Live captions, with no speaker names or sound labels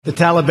The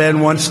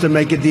Taliban wants to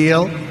make a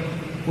deal.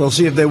 We'll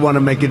see if they want to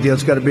make a deal.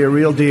 It's got to be a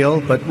real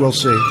deal, but we'll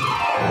see.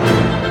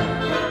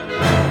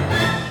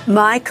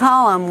 My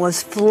column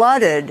was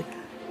flooded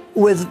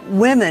with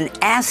women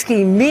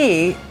asking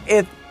me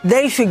if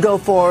they should go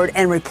forward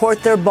and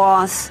report their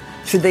boss.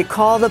 Should they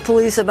call the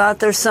police about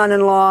their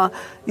son-in-law?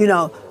 You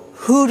know,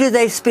 who do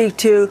they speak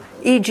to?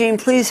 Jean,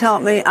 please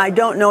help me. I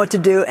don't know what to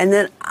do. And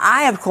then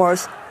I, of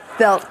course,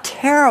 felt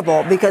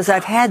terrible because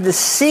I've had the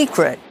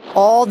secret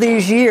all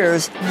these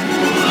years.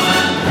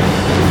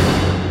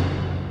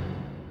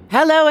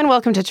 Hello and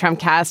welcome to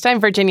Trumpcast. I'm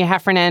Virginia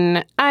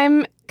Heffernan.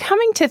 I'm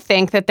coming to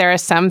think that there are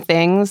some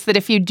things that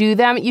if you do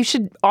them, you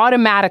should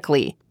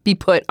automatically be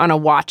put on a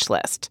watch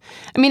list.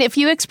 I mean, if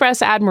you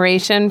express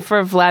admiration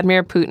for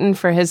Vladimir Putin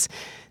for his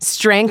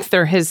strength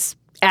or his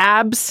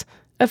abs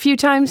a few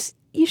times,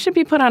 you should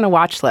be put on a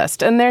watch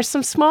list. And there's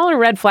some smaller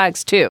red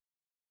flags, too.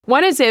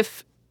 One is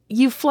if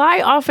you fly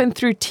often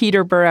through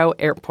Teterboro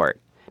Airport.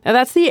 Now,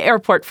 that's the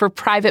airport for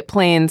private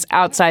planes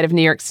outside of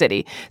New York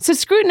City. So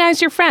scrutinize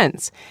your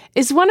friends.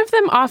 Is one of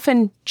them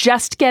often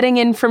just getting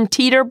in from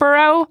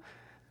Teterboro?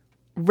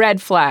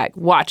 Red flag,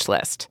 watch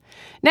list.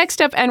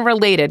 Next up, and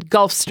related,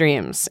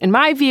 Gulfstreams. In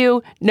my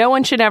view, no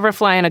one should ever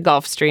fly in a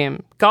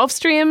Gulfstream.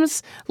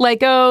 Gulfstreams, like,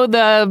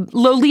 the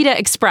Lolita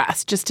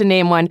Express, just to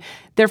name one,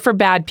 they're for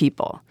bad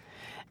people.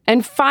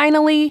 And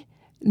finally,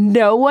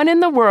 no one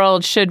in the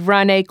world should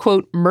run a,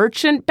 quote,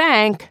 merchant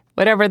bank,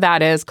 whatever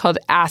that is, called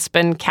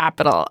Aspen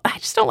Capital. I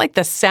just don't like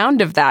the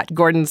sound of that,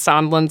 Gordon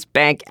Sondland's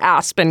bank,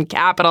 Aspen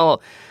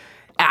Capital.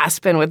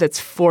 Aspen with its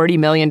 $40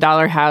 million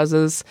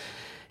houses.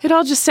 It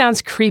all just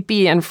sounds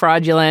creepy and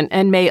fraudulent,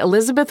 and may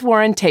Elizabeth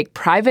Warren take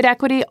private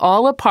equity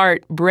all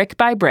apart, brick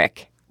by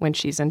brick, when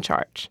she's in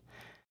charge.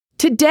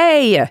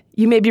 Today,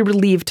 you may be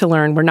relieved to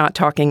learn we're not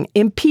talking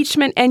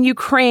impeachment and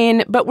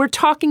Ukraine, but we're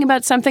talking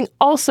about something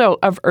also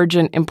of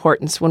urgent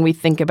importance when we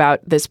think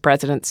about this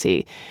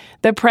presidency.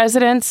 The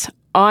president's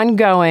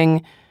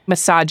ongoing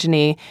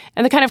misogyny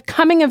and the kind of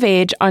coming of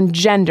age on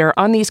gender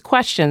on these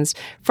questions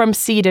from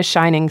sea to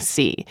shining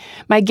sea.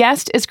 My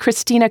guest is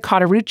Christina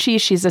Cauterucci.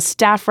 She's a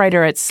staff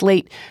writer at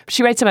Slate.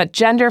 She writes about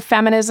gender,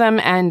 feminism,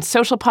 and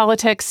social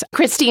politics.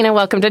 Christina,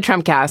 welcome to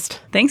Trumpcast.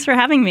 Thanks for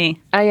having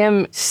me. I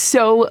am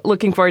so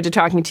looking forward to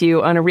talking to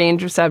you on a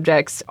range of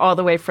subjects, all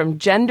the way from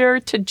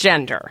gender to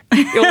gender.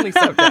 The only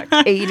subject,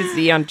 A to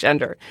Z on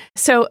gender.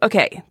 So,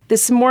 okay,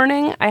 this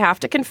morning I have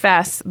to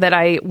confess that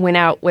I went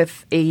out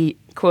with a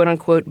quote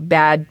unquote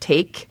bad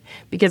take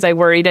because I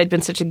worried I'd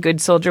been such a good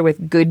soldier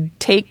with good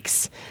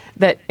takes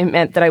that it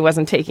meant that I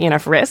wasn't taking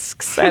enough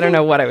risks. I don't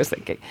know what I was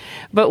thinking.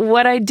 But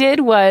what I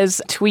did was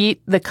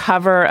tweet the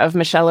cover of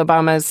Michelle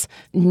Obama's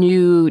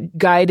new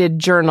guided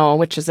journal,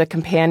 which is a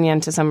companion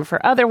to some of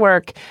her other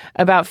work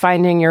about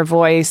finding your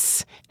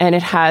voice. And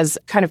it has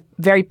kind of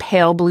very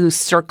pale blue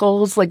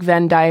circles, like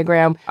Venn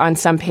diagram, on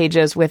some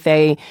pages with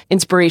a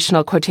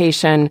inspirational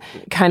quotation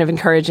kind of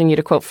encouraging you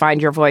to, quote,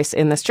 find your voice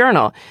in this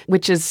journal,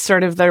 which is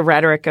sort of the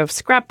rhetoric of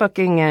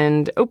scrapbooking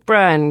and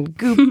Oprah and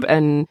Goop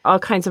and all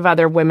kinds of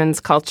other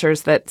women's cultures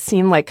that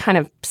seem like kind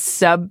of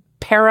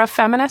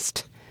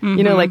sub-para-feminist.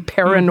 You know, like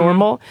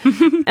paranormal.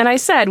 And I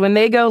said, when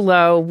they go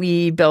low,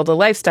 we build a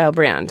lifestyle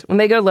brand. When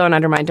they go low and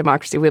undermine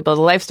democracy, we build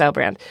a lifestyle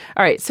brand.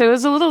 All right. So it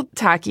was a little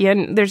tacky,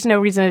 and there's no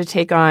reason to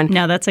take on.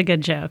 No, that's a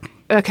good joke.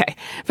 Okay.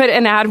 But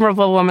an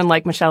admirable woman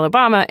like Michelle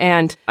Obama,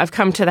 and I've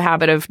come to the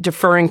habit of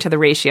deferring to the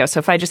ratio. So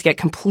if I just get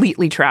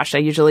completely trashed, I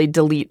usually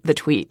delete the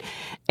tweet.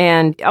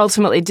 And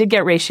ultimately it did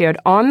get ratioed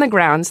on the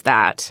grounds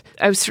that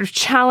I was sort of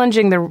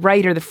challenging the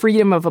right or the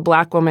freedom of a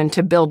black woman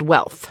to build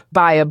wealth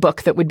by a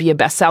book that would be a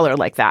bestseller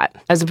like that,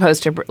 as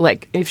opposed to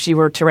like if she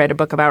were to write a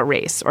book about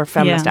race or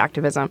feminist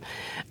activism.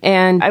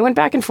 And I went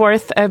back and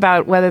forth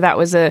about whether that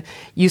was a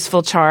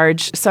useful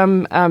charge.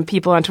 Some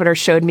people on Twitter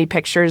showed me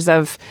pictures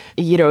of,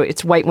 you know,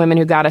 it's white women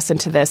who got us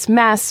into this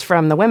mess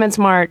from the Women's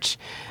March.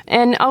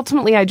 And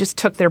ultimately, I just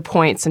took their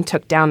points and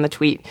took down the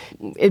tweet.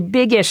 A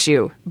big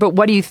issue, but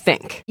what do you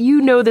think?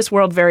 You know this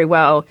world very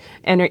well,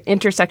 and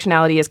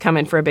intersectionality has come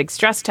in for a big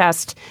stress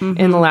test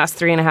in the last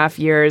 3.5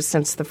 years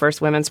since the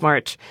first Women's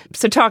March.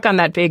 So talk on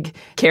that big,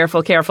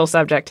 careful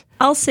subject.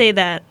 I'll say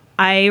that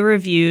I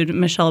reviewed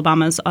Michelle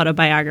Obama's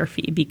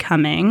autobiography,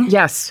 Becoming.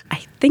 Yes.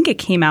 I think it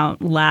came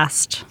out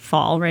last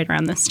fall, right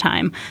around this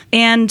time.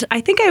 And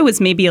I think I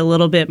was maybe a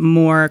little bit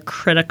more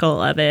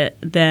critical of it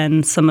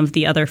than some of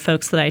the other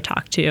folks that I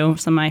talked to,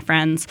 some of my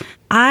friends.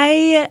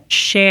 I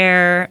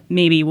share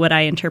maybe what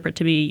I interpret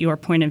to be your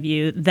point of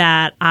view,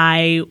 that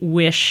I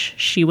wish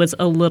she was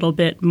a little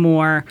bit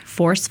more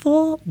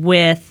forceful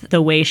with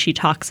the way she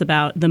talks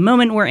about the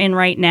moment we're in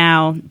right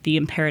now, the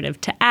imperative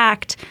to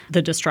act,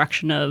 the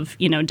destruction of,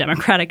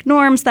 democratic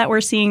norms that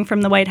we're seeing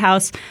from the White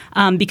House,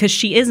 because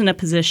she is in a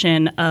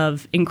position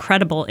of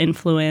incredible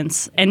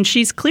influence. And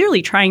she's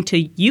clearly trying to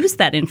use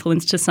that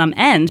influence to some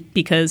end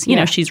because, you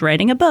know, she's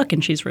writing a book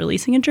and she's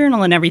releasing a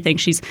journal and everything.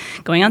 She's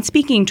going on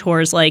speaking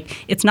tours.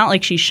 Like, it's not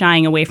like she's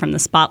shying away from the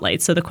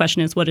spotlight. So the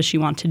question is, what does she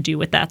want to do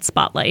with that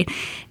spotlight?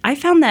 I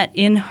found that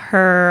in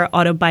her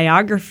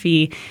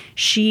autobiography,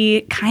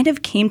 she kind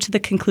of came to the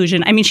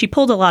conclusion. I mean, she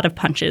pulled a lot of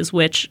punches,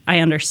 which I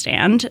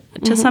understand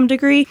to some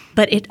degree,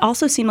 but it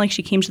also seemed like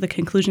she came to the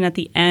conclusion at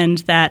the end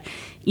that,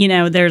 you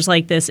know, there's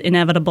like this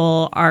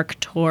inevitable arc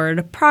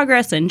toward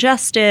progress and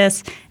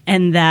justice,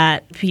 and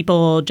that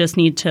people just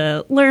need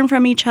to learn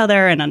from each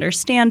other and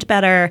understand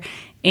better,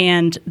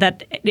 and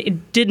that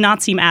it did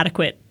not seem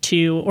adequate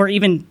to, or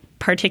even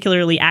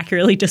particularly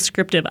accurately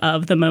descriptive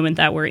of the moment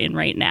that we're in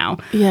right now.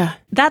 Yeah.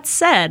 That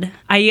said,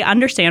 I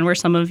understand where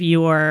some of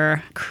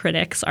your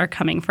critics are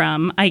coming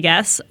from, I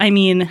guess. I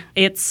mean,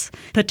 it's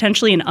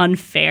potentially an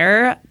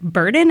unfair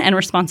burden and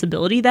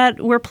responsibility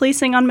that we're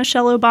placing on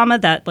Michelle Obama,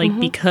 that like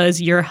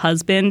because your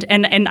husband,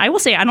 and I will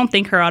say I don't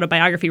think her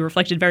autobiography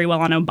reflected very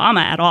well on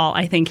Obama at all.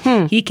 I think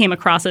he came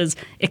across as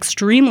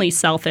extremely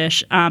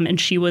selfish, and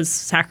she was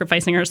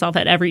sacrificing herself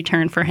at every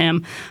turn for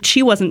him.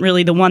 She wasn't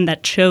really the one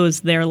that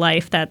chose their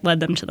life that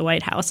led them to the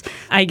White House.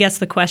 I guess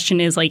the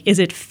question is, like, is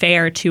it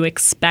fair to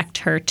expect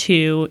her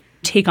to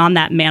take on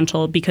that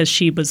mantle because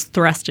she was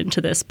thrust into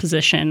this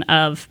position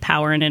of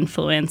power and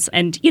influence?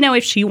 And, you know,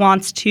 if she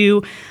wants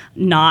to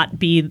not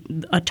be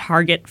a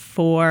target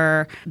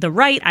for the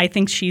right, I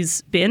think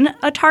she's been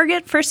a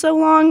target for so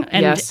long.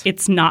 And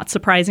it's not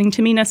surprising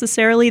to me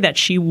necessarily that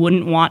she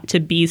wouldn't want to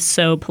be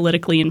so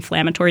politically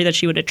inflammatory that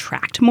she would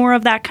attract more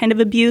of that kind of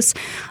abuse.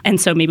 And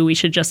so maybe we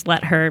should just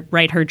let her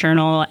write her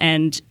journal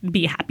and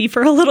be happy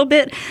for a little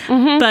bit.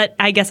 But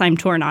I guess I'm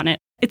torn on it.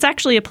 It's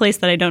actually a place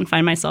that I don't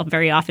find myself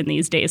very often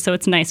these days, so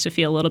it's nice to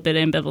feel a little bit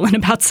ambivalent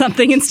about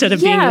something instead of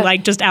being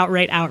like just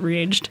outright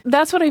outraged.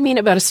 That's what I mean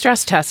about a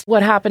stress test.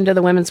 What happened to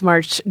the Women's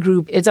March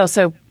group is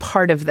also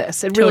part of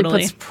this. It really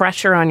puts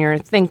pressure on your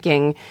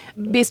thinking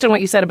based on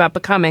what you said about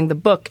Becoming, the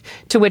book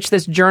to which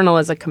this journal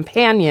is a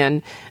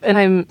companion. And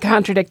I'm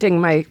contradicting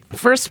my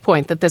first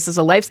point that this is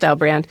a lifestyle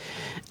brand.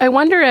 I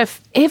wonder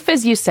if,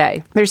 as you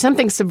say, there's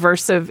something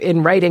subversive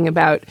in writing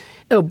about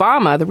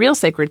Obama, the real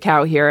sacred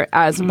cow here,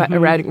 as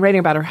writing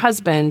about her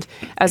husband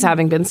as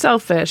having been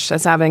selfish,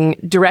 as having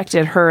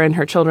directed her and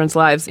her children's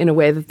lives in a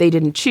way that they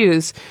didn't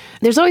choose.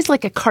 There's always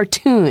like a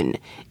cartoon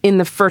in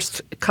the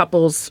first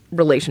couple's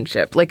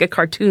relationship, like a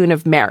cartoon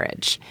of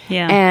marriage.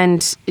 Yeah.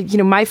 And, you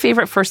know, my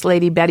favorite First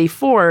Lady, Betty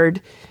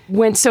Ford,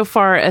 went so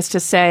far as to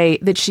say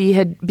that she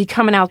had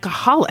become an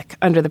alcoholic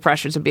under the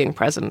pressures of being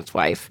president's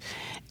wife.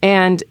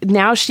 And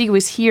now she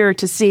was here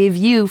to save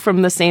you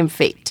from the same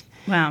fate.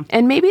 Wow.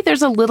 And maybe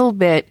there's a little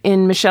bit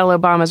in Michelle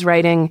Obama's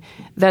writing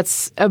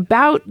that's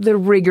about the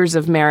rigors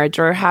of marriage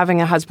or having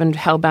a husband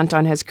hell-bent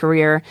on his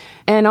career,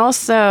 and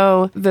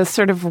also the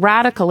sort of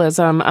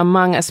radicalism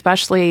among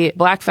especially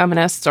Black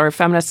feminists or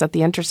feminists at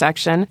the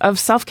intersection of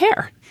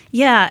self-care.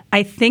 Yeah,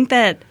 I think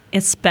that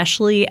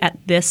especially at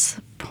this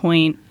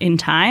point in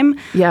time,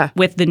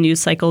 with the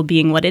news cycle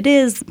being what it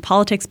is,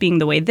 politics being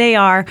the way they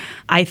are,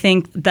 I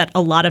think that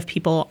a lot of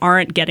people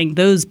aren't getting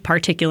those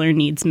particular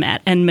needs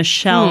met. And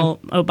Michelle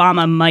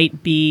Obama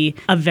might be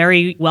a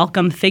very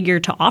welcome figure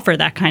to offer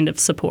that kind of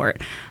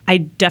support. I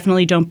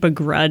definitely don't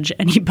begrudge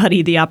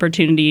anybody the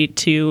opportunity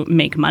to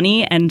make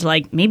money. And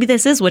like, maybe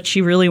this is what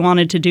she really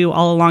wanted to do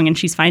all along, and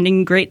she's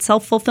finding great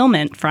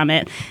self-fulfillment from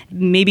it.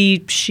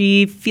 Maybe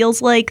she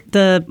feels like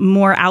the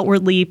more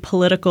outwardly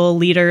political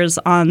leaders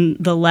on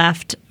the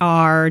left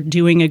are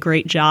doing a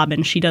great job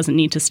and she doesn't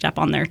need to step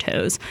on their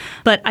toes.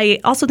 But I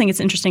also think it's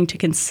interesting to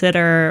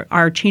consider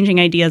our changing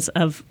ideas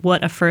of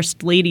what a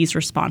first lady's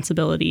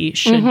responsibility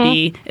should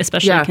be,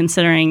 especially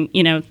considering,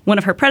 you know, one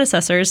of her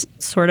predecessors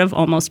sort of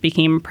almost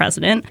became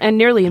president. And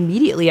nearly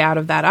immediately out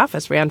of that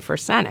office ran for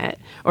Senate.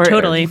 Or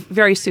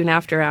very soon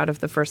after out of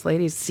the First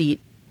Lady's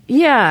seat.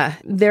 Yeah,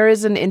 there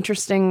is an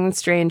interesting,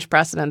 strange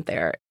precedent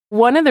there.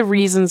 One of the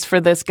reasons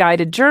for this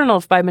guided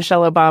journal by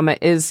Michelle Obama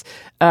is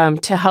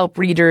to help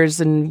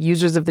readers and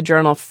users of the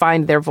journal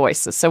find their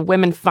voices. So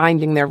women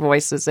finding their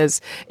voices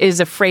is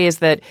a phrase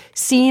that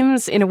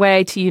seems in a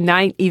way to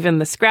unite even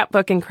the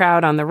scrapbooking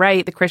crowd on the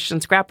right, the Christian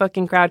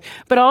scrapbooking crowd,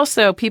 but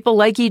also people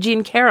like E.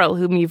 Jean Carroll,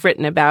 whom you've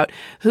written about,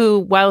 who,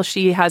 while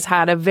she has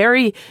had a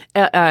very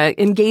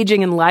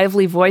engaging and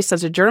lively voice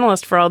as a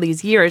journalist for all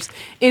these years,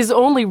 is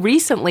only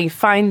recently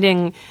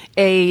finding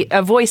a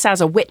voice as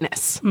a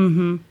witness.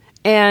 Mm-hmm.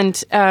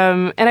 And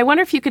I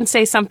wonder if you can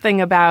say something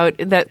about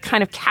that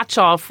kind of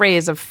catch-all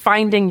phrase of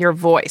finding your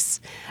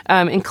voice,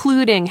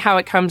 including how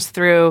it comes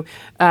through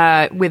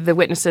with the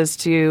witnesses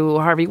to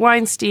Harvey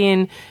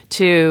Weinstein,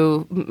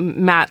 to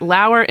Matt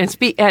Lauer,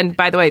 and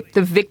by the way,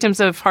 the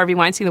victims of Harvey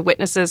Weinstein, the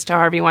witnesses to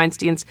Harvey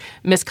Weinstein's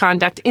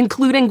misconduct,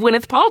 including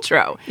Gwyneth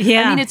Paltrow.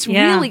 Yeah, I mean, it's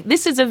really,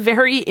 this is a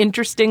very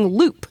interesting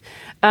loop.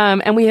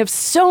 And we have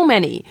so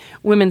many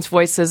women's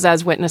voices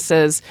as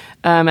witnesses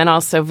and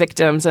also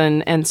victims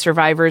and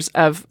survivors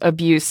of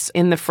abuse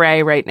in the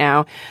fray right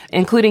now,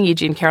 including E.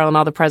 Jean Carroll and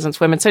all the President's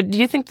Women. So do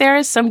you think there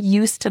is some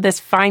use to this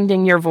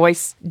finding your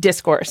voice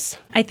discourse?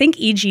 I think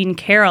E. Jean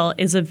Carroll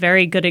is a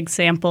very good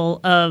example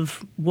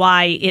of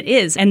why it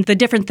is and the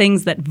different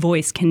things that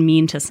voice can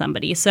mean to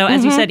somebody. So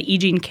as you said, E.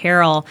 Jean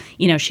Carroll,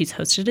 she's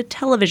hosted a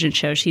television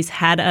show. She's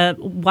had a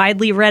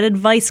widely read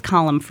advice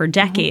column for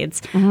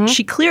decades.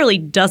 She clearly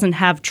doesn't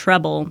have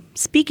trouble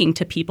speaking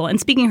to people and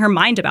speaking her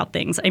mind about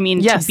things. I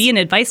mean, to be an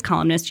advice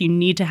columnist, you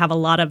need to have a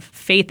lot of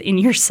faith in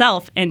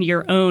yourself and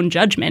your own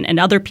judgment, and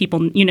other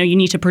people, you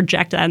need to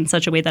project that in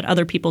such a way that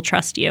other people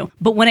trust you.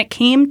 But when it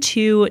came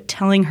to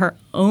telling her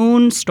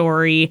own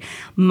story,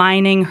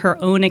 mining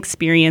her own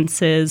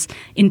experiences,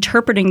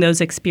 interpreting those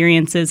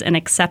experiences and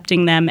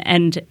accepting them,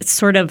 and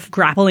sort of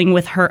grappling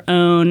with her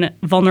own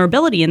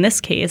vulnerability in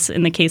this case,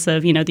 in the case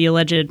of, the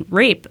alleged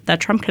rape that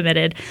Trump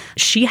committed,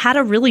 she had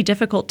a really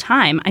difficult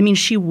time. I mean,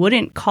 she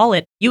wouldn't call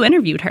it. You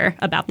interviewed her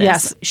about this.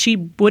 Yes. She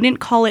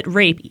wouldn't call it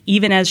rape,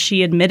 even as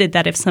she admitted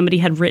that if somebody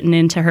had written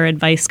into her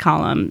advice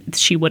column,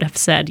 she would have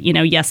said,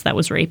 yes, that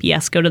was rape.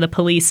 Yes, go to the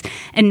police.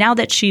 And now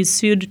that she's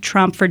sued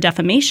Trump for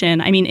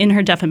defamation, I mean, in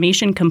her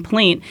defamation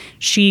complaint,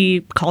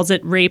 she calls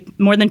it rape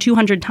more than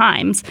 200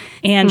 times.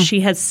 And she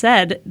has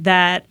said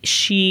that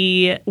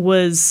she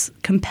was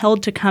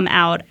compelled to come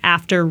out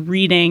after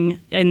reading,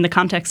 in the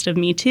context of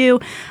Me Too,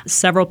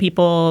 several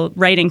people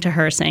writing to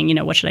her saying,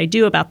 what should I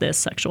do about this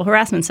sexual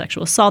harassment,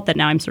 sexual assault that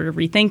now I'm sort of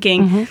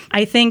rethinking.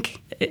 I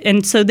think,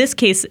 and so this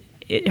case,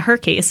 her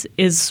case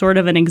is sort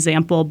of an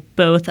example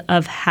both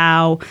of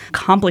how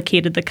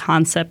complicated the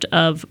concept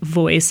of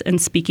voice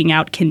and speaking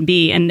out can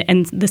be.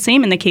 And the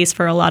same in the case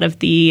for a lot of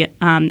the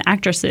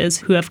actresses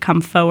who have come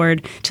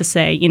forward to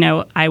say,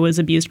 I was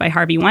abused by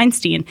Harvey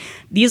Weinstein.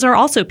 These are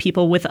also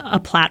people with a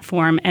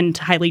platform and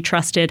highly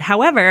trusted.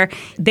 However,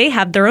 they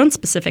have their own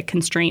specific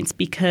constraints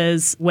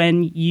because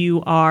when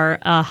you are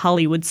a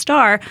Hollywood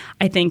star,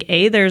 I think,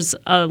 there's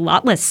a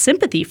lot less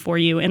sympathy for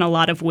you in a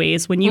lot of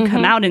ways. When you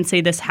come out and say,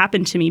 this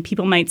happened to me,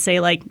 people might say,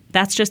 like,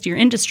 that's just your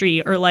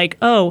industry, or like,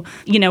 oh,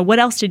 what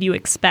else did you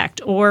expect?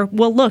 Or,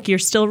 well, look, you're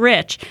still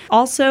rich.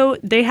 Also,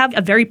 they have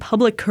a very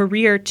public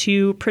career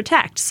to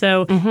protect.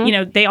 So,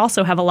 they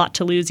also have a lot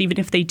to lose, even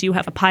if they do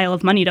have a pile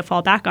of money to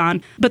fall back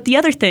on. But the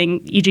other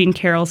thing E. Jean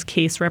Carroll's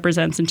case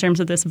represents in terms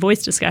of this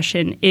voice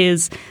discussion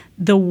is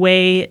the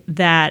way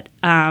that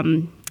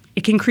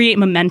it can create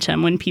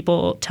momentum when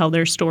people tell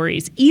their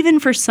stories, even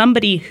for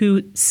somebody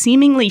who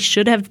seemingly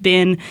could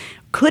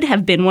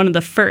have been one of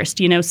the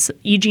first.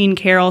 E. Jean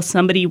Carroll,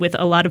 somebody with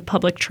a lot of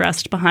public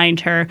trust behind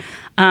her.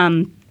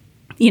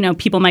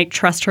 People might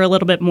trust her a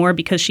little bit more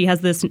because she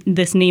has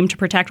this name to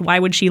protect. Why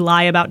would she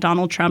lie about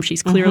Donald Trump?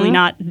 She's clearly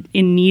not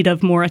in need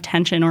of more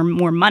attention or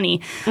more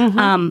money.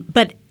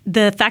 But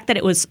the fact that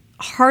it was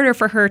harder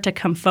for her to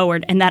come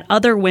forward and that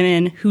other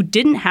women who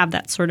didn't have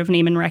that sort of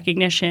name and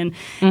recognition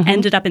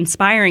ended up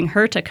inspiring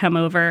her to come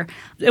over,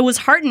 it was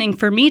heartening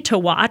for me to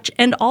watch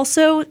and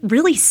also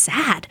really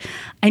sad.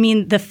 I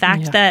mean, the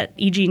fact that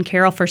E. Jean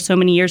Carroll for so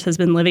many years has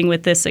been living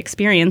with this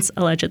experience,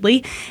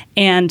 allegedly,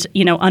 and,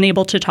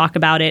 unable to talk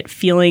about it,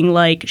 feeling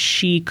like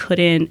she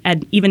couldn't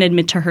even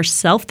admit to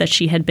herself that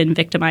she had been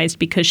victimized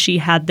because she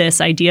had this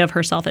idea of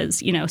herself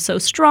as, so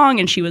strong,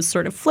 and she was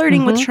sort of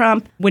flirting with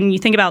Trump. When you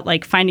think about,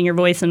 like, finding your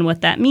voice and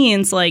what that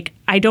means, like,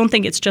 I don't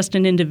think it's just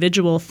an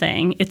individual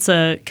thing. It's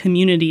a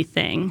community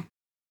thing.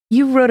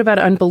 You wrote about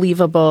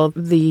Unbelievable,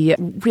 the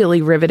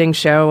really riveting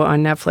show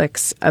on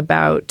Netflix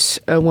about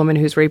a woman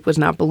whose rape was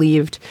not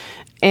believed.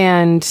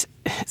 And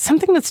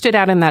something that stood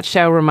out in that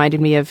show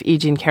reminded me of E.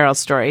 Jean Carroll's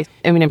story.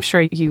 I mean, I'm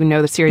sure you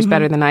know the series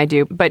better than I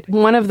do, but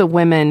one of the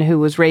women who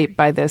was raped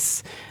by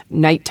this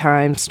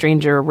nighttime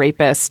stranger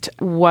rapist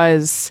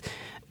was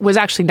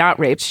actually not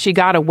raped. She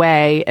got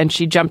away and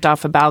she jumped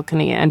off a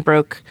balcony and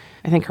broke,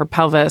 I think, her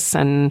pelvis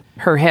and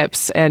her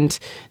hips, and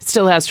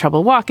still has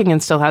trouble walking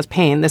and still has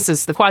pain. This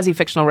is the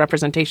quasi-fictional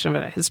representation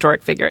of a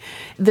historic figure.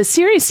 The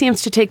series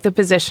seems to take the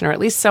position, or at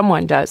least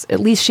someone does, at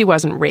least she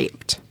wasn't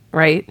raped,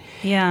 right?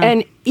 Yeah.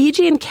 And E.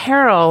 Jean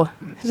Carroll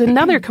has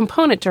another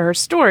component to her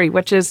story,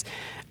 which is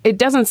it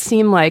doesn't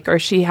seem like, or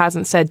she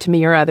hasn't said to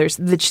me or others,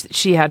 that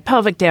she had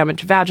pelvic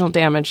damage, vaginal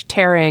damage,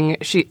 tearing.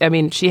 She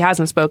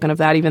hasn't spoken of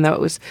that, even though it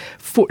was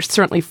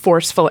certainly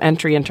forceful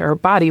entry into her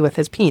body with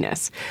his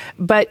penis.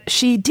 But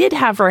she did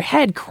have her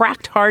head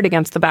cracked hard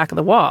against the back of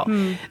the wall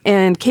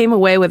and came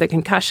away with a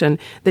concussion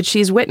that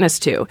she's witness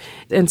to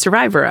and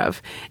survivor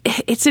of.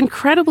 It's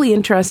incredibly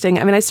interesting.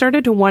 I mean, I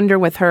started to wonder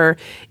with her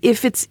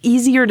if it's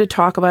easier to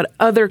talk about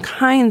other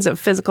kinds of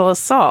physical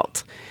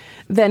assault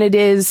than it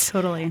is.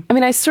 Totally. I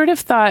mean, I sort of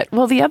thought,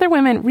 well, the other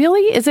women,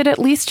 really? Is it at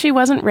least she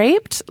wasn't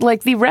raped?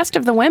 Like, the rest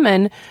of the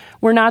women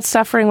were not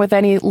suffering with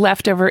any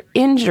leftover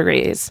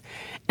injuries.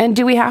 And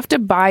do we have to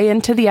buy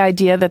into the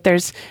idea that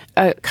there's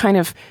a kind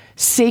of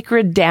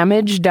sacred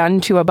damage done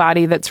to a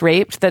body that's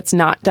raped that's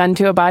not done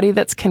to a body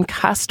that's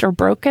concussed or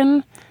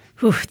broken?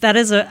 Ooh, that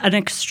is an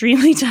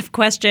extremely tough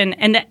question.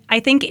 And I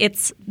think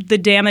it's the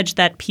damage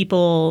that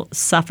people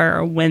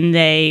suffer when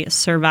they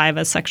survive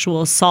a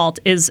sexual assault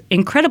is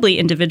incredibly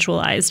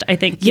individualized. I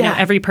think you know,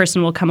 every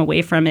person will come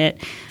away from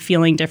it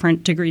feeling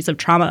different degrees of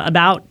trauma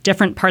about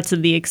different parts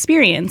of the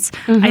experience.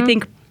 I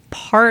think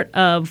part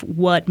of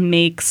what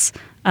makes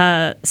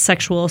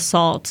sexual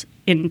assault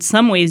in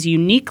some ways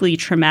uniquely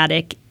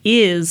traumatic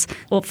is,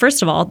 well,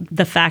 first of all,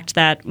 the fact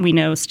that we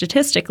know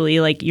statistically,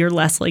 like, you're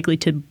less likely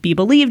to be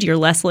believed, you're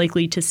less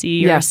likely to see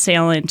your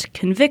assailant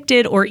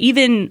convicted or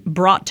even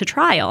brought to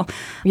trial.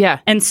 Yeah.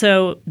 And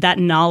so that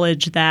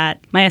knowledge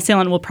that my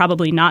assailant will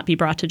probably not be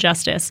brought to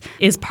justice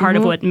is part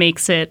of what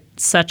makes it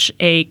such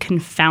a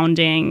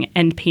confounding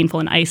and painful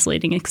and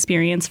isolating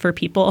experience for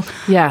people.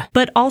 Yeah.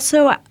 But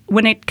also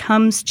when it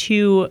comes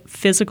to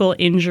physical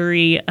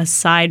injury,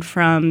 aside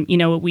from, you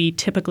know, what we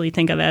typically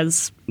think of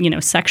as, you know,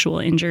 sexual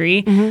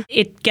injury,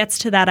 it gets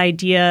to that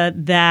idea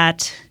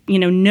that, you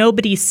know,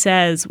 nobody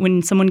says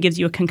when someone gives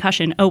you a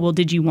concussion, oh, well,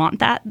 did you want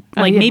that?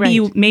 Like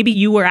maybe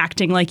you were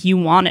acting like you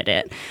wanted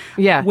it.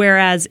 Yeah.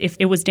 Whereas if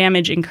it was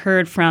damage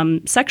incurred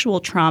from sexual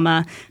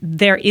trauma,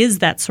 there is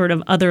that sort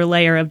of other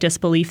layer of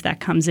disbelief that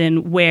comes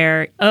in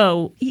where,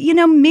 oh, you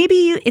know,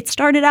 maybe it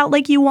started out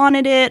like you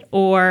wanted it,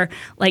 or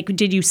like,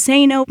 did you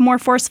say no more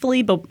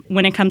forcefully? But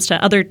when it comes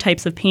to other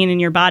types of pain in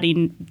your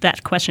body,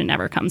 that question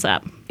never comes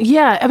up.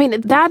 Yeah, I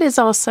mean, that is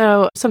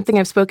also something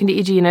I've spoken to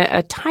E.G.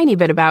 a tiny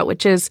bit about,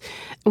 which is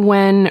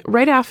when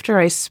right after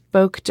I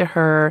spoke to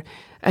her,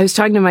 I was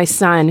talking to my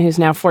son, who's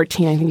now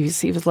 14. I think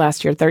he was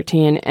last year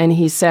 13, and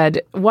he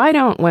said, "Why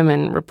don't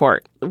women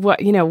report? What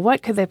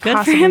could they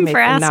possibly make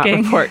them not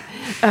report?"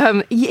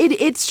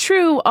 It's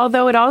true,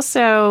 although it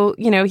also,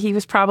 you know, he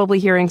was probably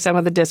hearing some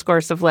of the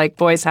discourse of like,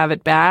 boys have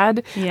it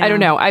bad. Yeah. I don't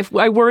know.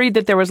 I worried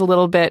that there was a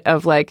little bit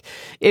of like,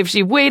 if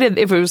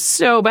it was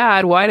so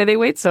bad, why did they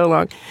wait so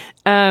long?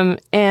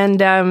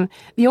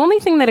 The only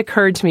thing that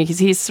occurred to me, because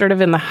he's sort of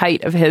in the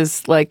height of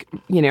his, like,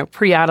 you know,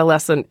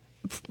 pre-adolescent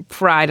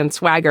pride and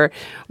swagger,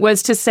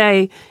 was to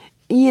say,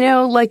 you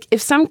know, like,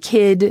 if some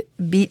kid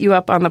beat you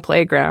up on the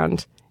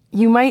playground,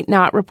 you might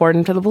not report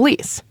him to the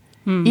police,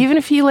 even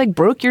if he like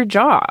broke your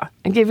jaw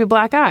and gave you a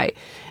black eye.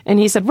 And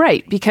he said,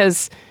 right,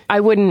 because I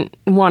wouldn't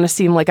want to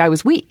seem like I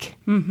was weak.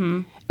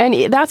 Mm-hmm.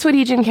 And that's what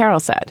E.G. Carroll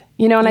said,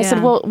 you know, and I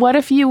said, well, what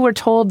if you were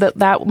told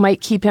that might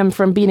keep him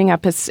from beating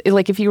up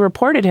like if you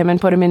reported him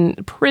and put him in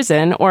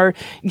prison or,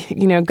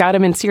 you know, got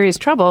him in serious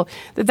trouble,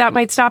 that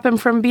might stop him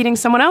from beating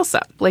someone else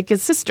up, like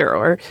his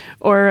sister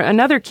or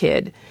another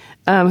kid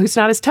who's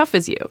not as tough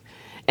as you.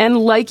 And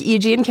like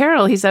E.G.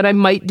 Carroll, he said, I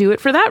might do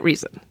it for that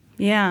reason.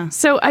 Yeah.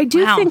 So I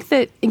do think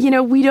that, you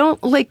know, we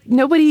don't, like,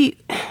 nobody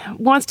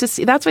wants to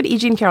see, that's what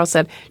E.G. Carroll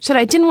said. She said,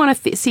 I didn't want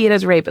to see it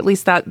as rape, at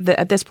least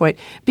at this point,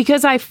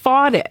 because I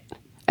fought it.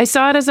 I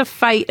saw it as a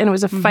fight, and it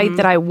was a fight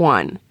that I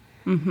won.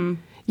 Mm-hmm.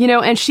 You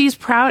know, and she's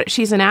proud.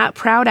 She's a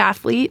proud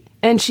athlete,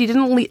 and she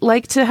didn't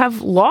like to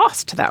have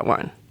lost that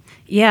one.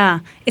 Yeah.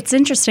 It's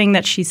interesting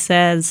that she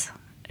says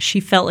she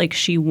felt like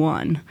she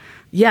won.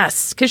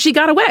 Yes, because she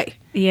got away.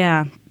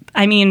 Yeah.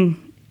 I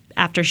mean,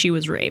 after she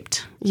was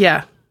raped.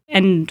 Yeah.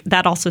 And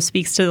that also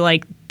speaks to,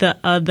 like, the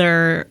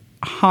other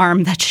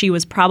harm that she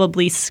was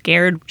probably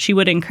scared she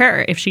would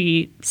incur if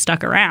she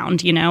stuck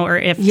around, you know, or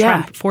if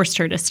Trump forced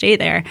her to stay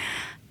there,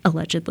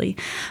 allegedly.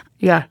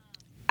 Yeah.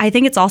 I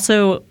think it's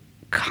also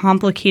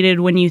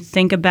complicated when you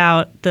think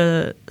about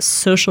the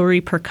social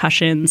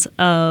repercussions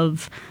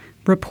of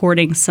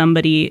reporting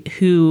somebody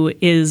who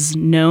is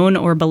known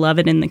or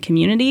beloved in the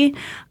community.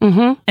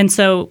 Mm-hmm. And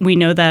so we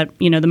know that,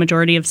 you know, the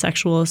majority of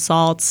sexual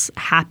assaults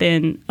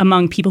happen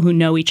among people who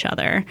know each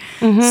other.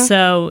 Mm-hmm.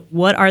 So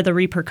what are the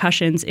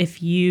repercussions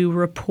if you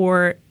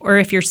report, or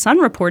if your son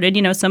reported,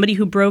 you know, somebody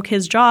who broke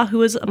his jaw who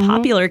was a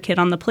popular kid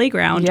on the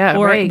playground? Yeah,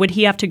 or right. would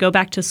he have to go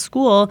back to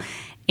school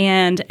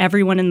and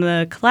everyone in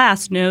the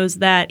class knows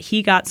that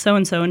he got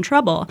so-and-so in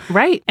trouble?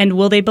 Right. And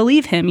will they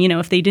believe him, you know,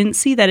 if they didn't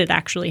see that it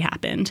actually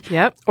happened?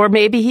 Yep. Or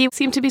maybe he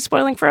seemed to be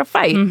spoiling for a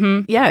fight.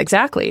 Mm-hmm. Yeah,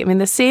 exactly. I mean,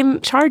 the same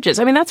charges.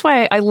 I mean, that's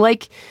why I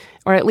like,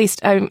 or at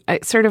least I'm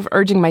sort of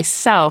urging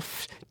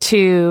myself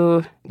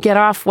to get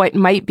off what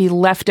might be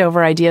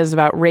leftover ideas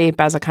about rape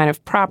as a kind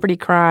of property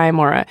crime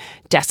or a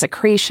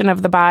desecration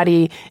of the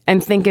body,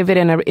 and think of it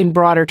in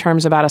broader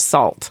terms about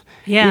assault.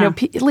 Yeah. You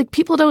know, like,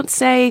 people don't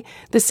say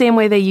the same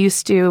way they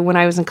used to when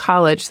I was in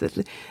college that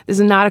this is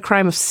not a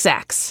crime of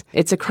sex.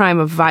 It's a crime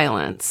of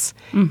violence.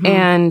 Mm-hmm.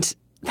 And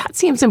that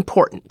seems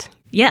important.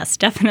 Yes,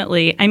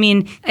 definitely. I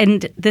mean,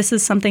 and this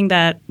is something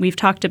that we've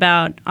talked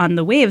about on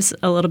the Waves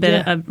a little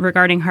bit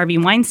regarding Harvey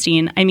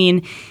Weinstein. I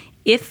mean,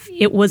 if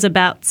it was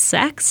about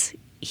sex,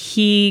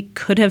 he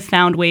could have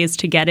found ways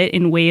to get it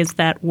in ways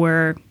that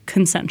were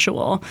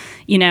consensual,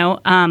 you know,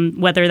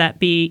 whether that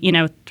be, you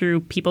know,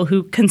 through people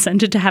who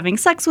consented to having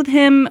sex with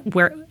him,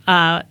 where,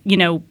 you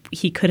know,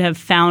 he could have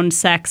found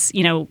sex,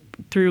 you know,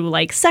 through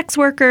like sex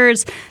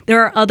workers.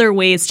 There are other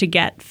ways to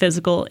get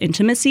physical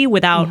intimacy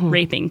without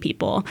raping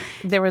people.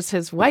 There was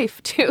his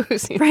wife, too. Who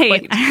seemed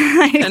Right.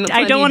 quite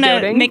I don't want to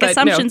doting, make but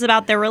assumptions no.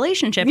 about their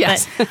relationship.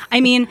 Yes. But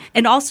I mean,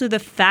 and also the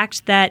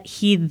fact that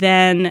he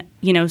then,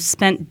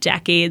 spent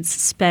decades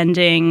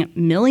spending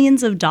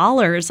millions of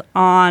dollars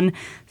on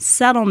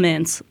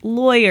settlements,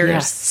 lawyers,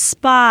 Yes.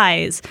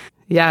 spies,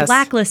 Yes.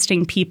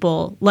 blacklisting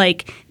people.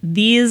 Like,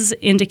 these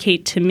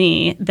indicate to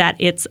me that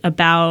it's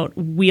about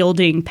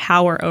wielding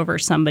power over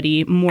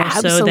somebody more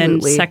so than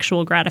Absolutely.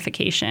 sexual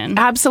gratification.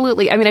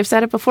 Absolutely. I mean, I've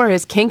said it before.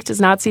 His kink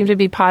does not seem to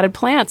be potted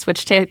plants,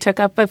 which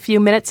took up a few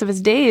minutes of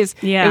his days.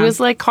 Yeah. It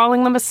was like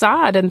calling the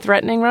Mossad and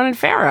threatening Ronan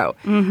Farrow.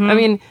 I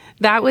mean,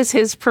 that was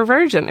his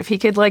perversion. If he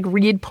could like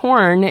read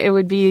porn, it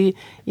would be,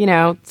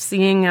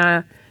 seeing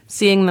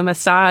the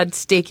Mossad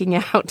staking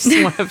out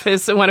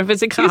one of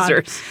his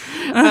accusers.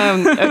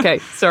 Okay,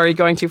 sorry,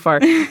 going too far.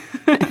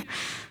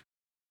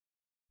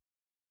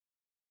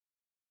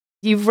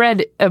 You've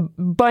read a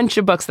bunch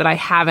of books that I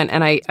haven't,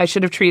 and I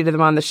should have treated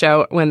them on the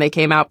show when they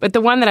came out. But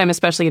the one that I'm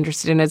especially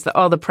interested in is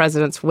All the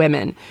President's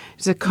Women.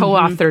 It's a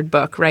co-authored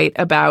book, right,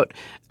 about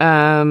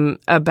all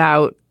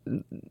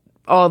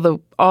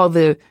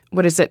the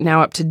what is it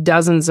now, up to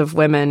dozens of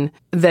women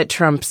that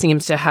Trump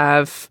seems to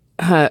have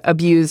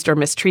abused or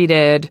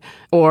mistreated,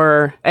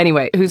 or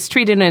anyway, who's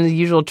treated in the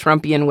usual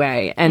Trumpian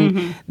way.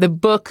 And the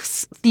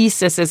book's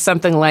thesis is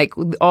something like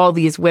all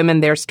these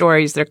women, their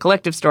stories, their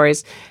collective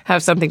stories,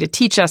 have something to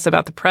teach us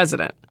about the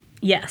president.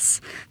 Yes.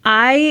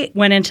 I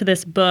went into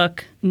this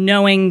book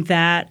knowing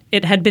that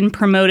it had been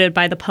promoted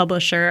by the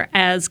publisher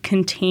as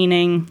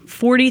containing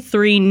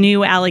 43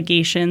 new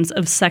allegations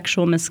of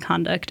sexual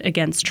misconduct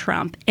against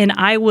Trump. And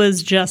I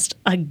was just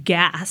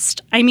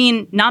aghast. I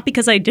mean, not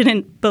because I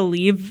didn't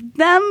believe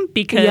them,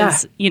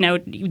 because,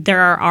 there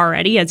are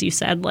already, as you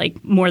said,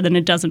 like more than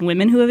a dozen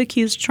women who have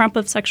accused Trump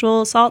of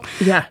sexual assault.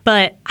 Yeah.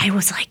 But I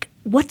was like,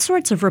 what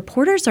sorts of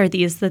reporters are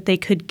these that they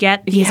could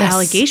get these Yes.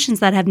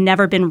 allegations that have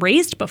never been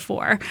raised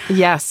before?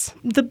 Yes.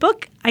 The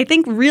book, I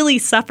think, really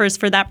suffers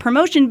for that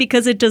promotion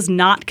because it does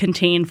not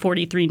contain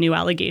 43 new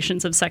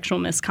allegations of sexual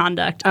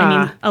misconduct. I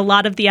mean, a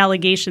lot of the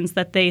allegations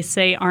that they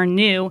say are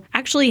new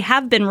actually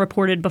have been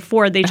reported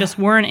before. They just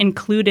weren't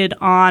included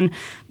on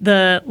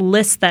the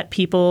list that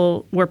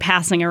people were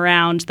passing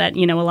around that,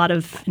 a lot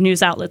of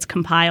news outlets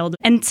compiled.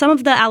 And some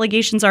of the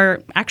allegations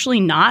are actually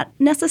not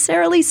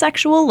necessarily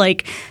sexual,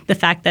 like the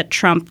fact that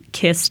Trump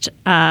kissed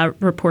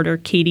reporter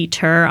Katie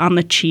Tur on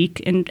the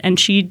cheek, and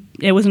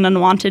it was an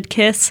unwanted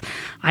kiss.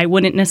 I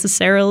wouldn't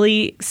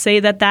necessarily say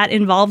that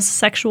involves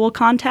sexual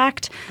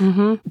contact.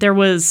 There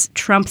was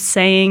Trump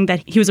saying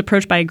that he was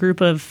approached by a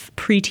group of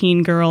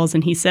preteen girls,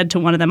 and he said to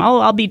one of them, "Oh,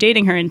 I'll be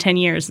dating her in 10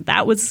 years."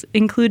 That was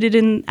included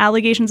in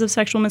allegations of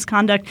sexual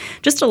misconduct.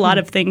 Just a lot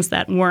of things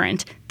that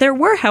weren't. There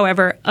were,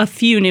 however, a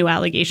few new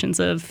allegations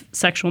of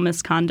sexual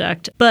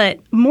misconduct. But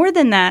more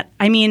than that,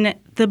 I mean,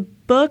 the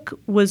book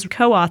was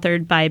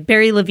co-authored by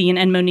Barry Levine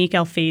and Monique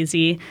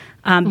Alfazi.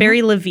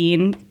 Barry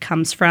Levine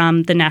comes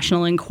from the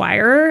National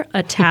Enquirer,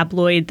 a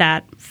tabloid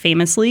that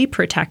famously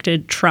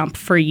protected Trump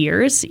for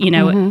years,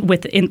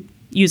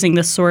 using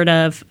the sort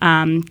of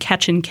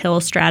catch and kill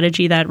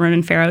strategy that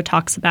Ronan Farrow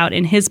talks about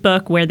in his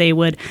book, where they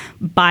would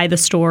buy the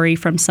story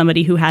from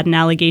somebody who had an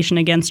allegation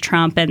against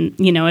Trump and,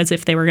 as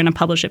if they were going to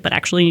publish it, but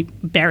actually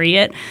bury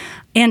it.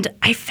 And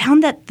I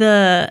found that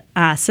the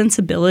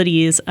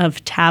sensibilities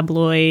of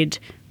tabloid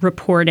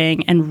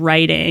reporting and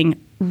writing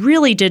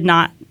really did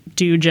not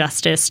do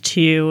justice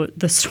to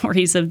the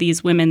stories of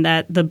these women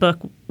that the book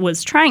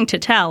was trying to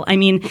tell. I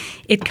mean,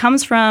 it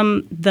comes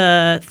from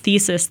the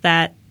thesis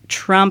that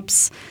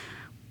Trump's,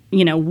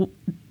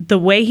 the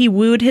way he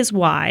wooed his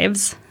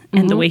wives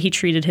and the way he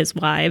treated his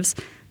wives,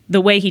 the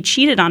way he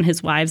cheated on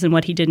his wives and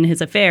what he did in his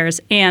affairs,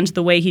 and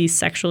the way he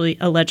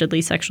allegedly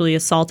sexually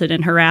assaulted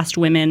and harassed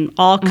women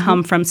all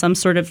come from some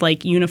sort of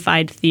like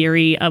unified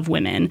theory of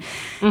women.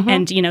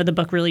 And, the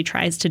book really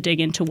tries to dig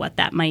into what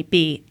that might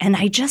be. And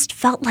I just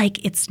felt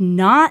like it's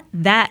not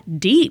that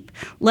deep.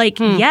 Like,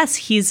 yes,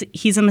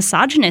 he's a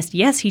misogynist.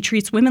 Yes, he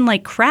treats women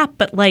like crap.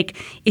 But like,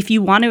 if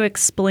you want to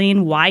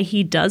explain why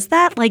he does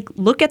that, like,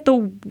 look at the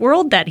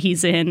world that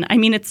he's in. I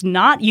mean, it's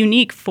not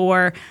unique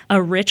for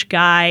a rich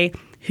guy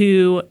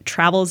who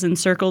travels in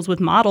circles with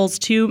models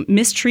to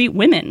mistreat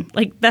women.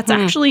 Like, that's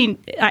actually,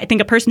 I think,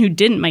 a person who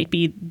didn't might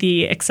be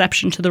the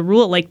exception to the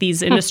rule. Like,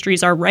 these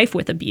industries are rife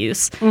with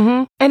abuse.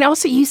 And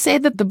also, you say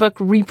that the book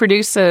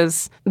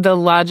reproduces the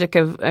logic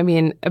of,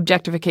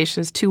 objectification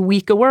is too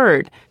weak a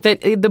word.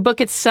 That the book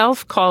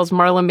itself calls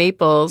Marla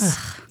Maples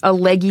a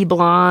leggy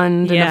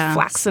blonde and a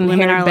flaxen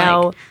Women haired are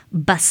belle. like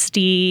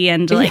busty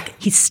and like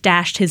he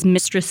stashed his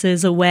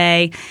mistresses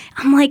away.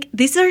 I'm like,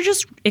 these are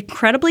just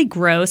incredibly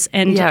gross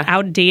and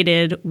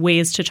outdated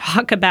ways to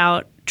talk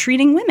about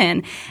treating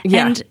women.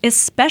 Yeah. And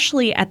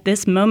especially at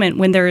this moment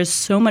when there is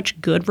so much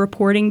good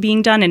reporting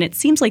being done, and it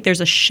seems like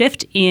there's a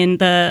shift in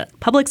the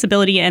public's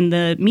ability and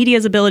the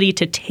media's ability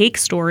to take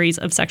stories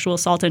of sexual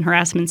assault and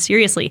harassment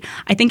seriously.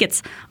 I think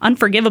it's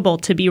unforgivable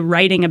to be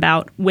writing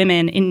about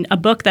women in a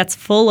book that's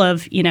full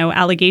of,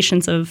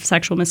 allegations of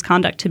sexual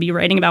misconduct, to be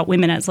writing about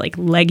women as like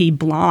leggy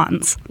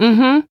blondes.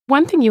 Mm-hmm.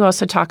 One thing you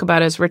also talk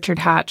about is Richard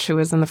Hatch, who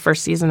was in the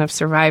first season of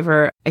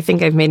Survivor. I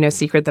think I've made no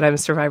secret that I'm a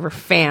Survivor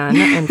fan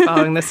and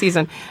following the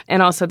season.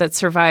 And also that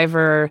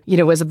Survivor,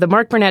 was the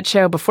Mark Burnett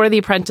show before The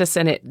Apprentice.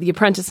 And The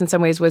Apprentice in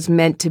some ways was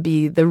meant to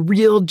be the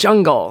real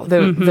jungle,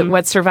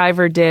 what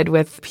Survivor did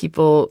with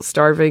people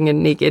starving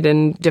and naked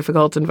in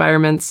difficult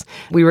environments.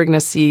 We were going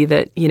to see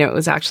that, it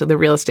was actually the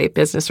real estate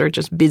business or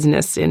just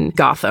business in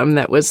Gotham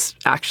that was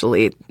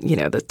actually,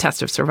 the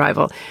test of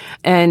survival.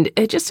 And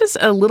it just is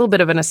a little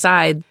bit of an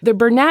aside. The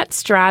Burnett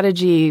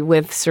strategy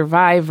with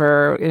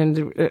Survivor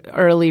and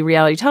early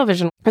reality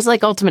television was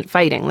like ultimate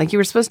fighting. Like you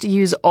were supposed to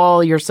use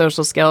all your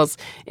social skills,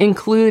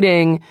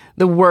 including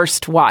the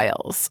worst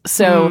wiles.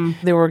 So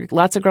there were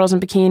lots of girls in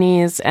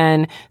bikinis,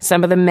 and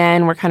some of the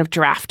men were kind of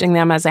drafting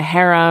them as a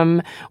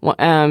harem.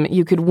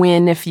 You could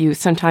win if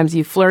sometimes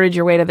you flirted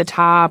your way to the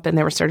top, and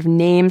there were sort of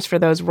names for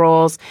those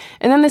roles.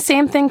 And then the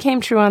same thing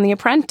came true on The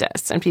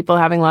Apprentice, and people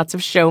having lots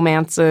of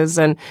showmances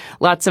and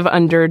lots of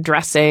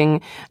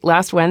underdressing.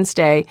 Last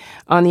Wednesday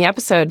on the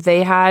episode,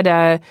 they had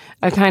a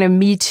kind of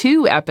Me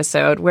Too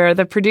episode where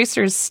the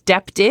producers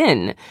stepped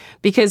in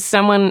because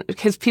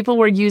people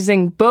were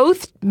using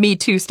both Me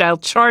Too style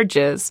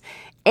charges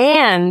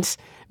and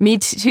Me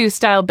Too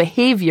style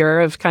behavior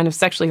of kind of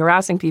sexually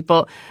harassing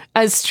people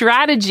as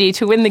strategy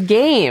to win the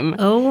game.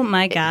 Oh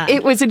my God.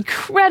 It was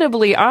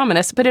incredibly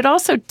ominous, but it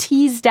also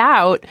teased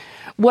out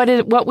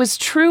what was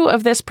true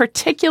of this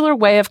particular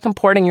way of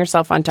comporting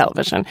yourself on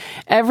television.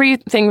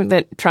 Everything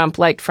that Trump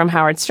liked, from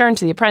Howard Stern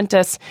to The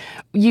Apprentice,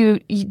 you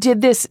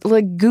did this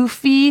like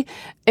goofy,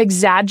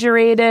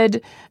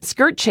 exaggerated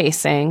skirt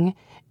chasing,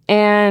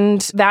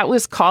 and that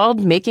was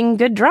called making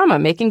good drama,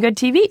 making good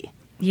TV.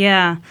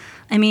 Yeah.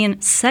 I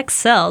mean, sex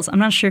sells. I'm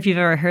not sure if you've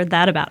ever heard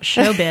that about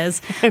showbiz.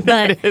 But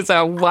that is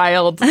a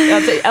wild,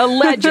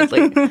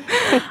 allegedly.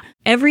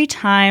 Every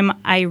time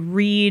I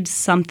read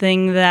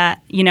something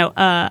that,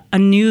 a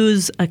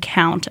news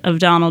account of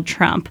Donald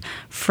Trump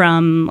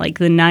from like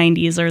the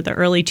 90s or the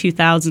early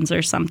 2000s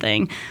or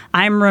something,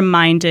 I'm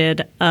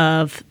reminded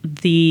of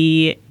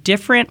the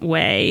different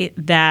way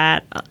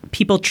that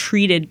people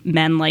treated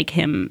men like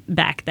him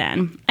back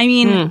then. I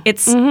mean,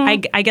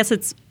 I guess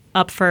it's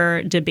up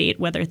for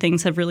debate whether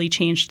things have really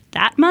changed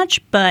that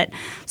much, but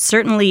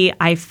certainly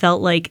I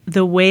felt like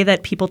the way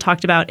that people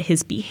talked about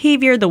his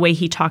behavior, the way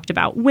he talked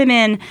about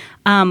women,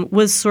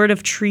 was sort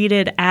of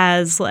treated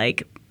as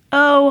like,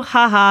 oh,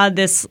 haha,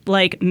 this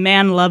like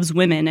man loves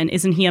women, and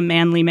isn't he a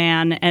manly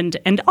man?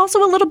 And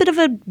also a little bit of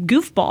a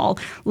goofball.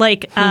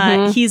 Like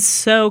he's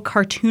so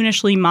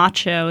cartoonishly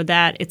macho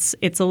that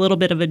it's a little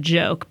bit of a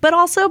joke, but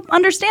also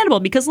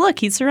understandable because look,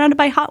 he's surrounded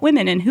by hot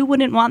women, and who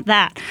wouldn't want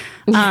that?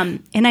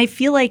 And I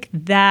feel like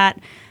that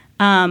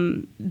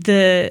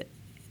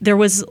there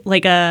was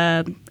like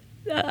a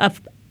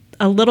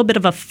little bit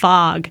of a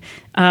fog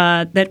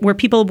that where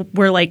people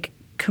were like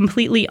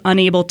completely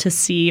unable to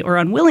see or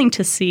unwilling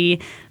to see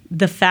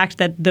the fact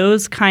that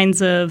those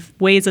kinds of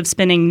ways of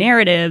spinning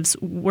narratives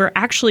were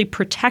actually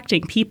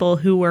protecting people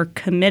who were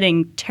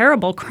committing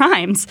terrible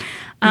crimes.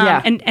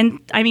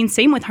 And I mean,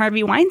 same with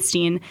Harvey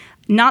Weinstein.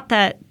 Not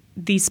that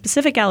these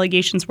specific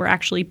allegations were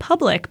actually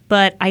public,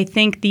 but I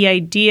think the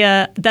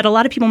idea that a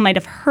lot of people might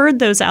have heard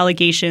those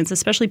allegations,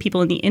 especially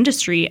people in the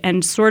industry,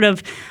 and sort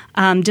of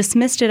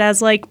dismissed it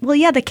as like, well,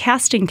 yeah, the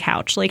casting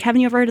couch. Like,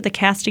 haven't you ever heard of the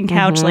casting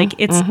couch? Like,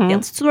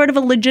 it's sort of a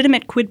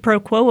legitimate quid pro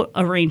quo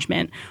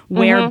arrangement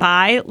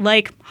whereby,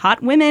 like,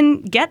 hot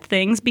women get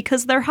things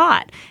because they're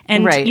hot.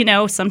 And,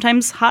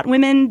 sometimes hot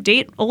women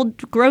date old,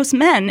 gross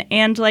men.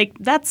 And, like,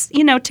 that's,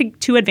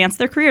 to advance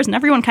their careers. And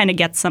everyone kind of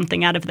gets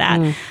something out of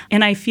that.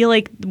 And I feel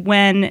like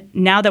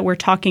now that we're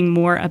talking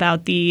more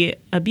about the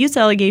abuse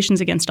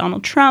allegations against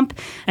Donald Trump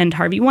and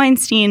Harvey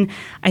Weinstein,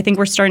 I think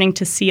we're starting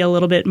to see a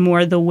little bit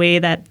more the way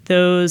that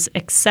those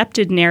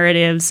accepted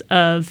narratives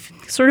of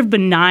sort of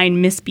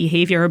benign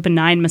misbehavior or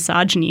benign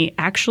misogyny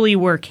actually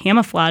were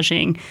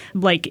camouflaging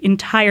like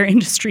entire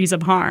industries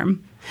of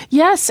harm.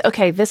 Yes.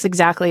 Okay. This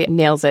exactly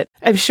nails it.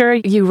 I'm sure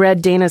you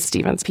read Dana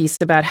Stevens' piece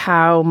about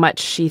how much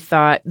she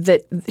thought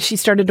that she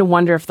started to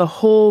wonder if the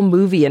whole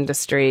movie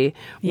industry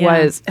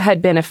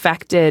had been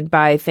affected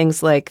by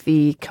things like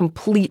the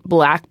complete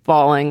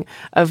blackballing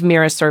of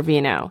Mira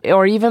Sorvino,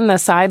 or even the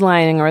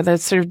sidelining or the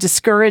sort of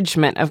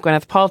discouragement of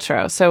Gwyneth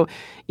Paltrow. So,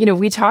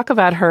 we talk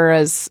about her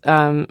as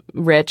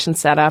rich and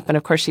set up, and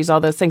of course she's all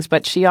those things,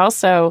 but she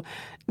also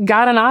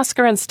got an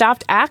Oscar and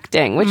stopped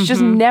acting, which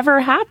just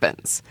never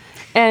happens.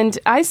 And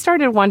I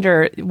started to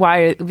wonder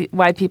why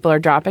people are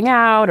dropping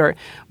out, or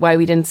why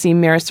we didn't see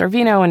Mira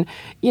Sorvino. And,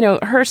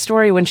 her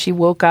story when she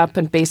woke up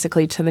and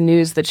basically to the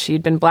news that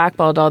she'd been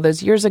blackballed all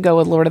those years ago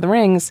with Lord of the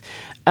Rings,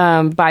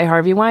 by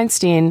Harvey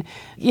Weinstein.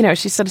 You know,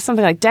 she said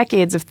something like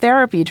decades of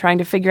therapy trying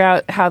to figure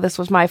out how this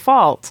was my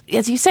fault.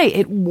 As you say,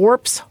 it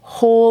warps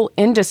whole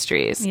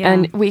industries. Yeah.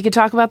 And we could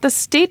talk about the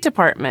State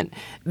Department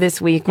this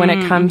week when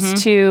it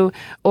comes to,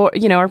 or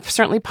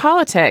certainly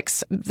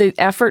politics. The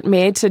effort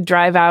made to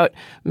drive out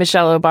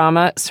Michelle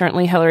Obama,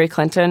 certainly Hillary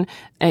Clinton,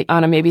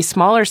 on a maybe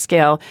smaller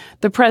scale,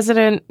 the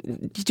president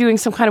doing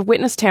some kind of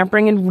witness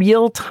tampering in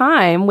real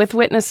time with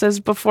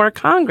witnesses before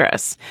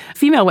Congress,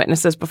 female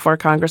witnesses before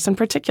Congress in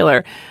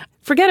particular.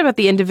 Forget about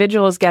the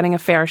individuals getting a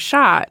fair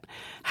shot.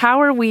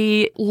 How are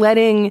we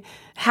letting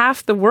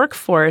half the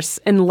workforce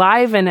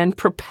enliven and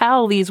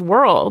propel these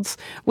worlds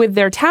with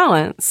their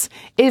talents?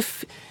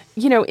 If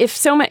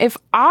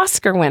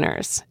Oscar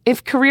winners,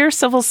 if career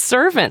civil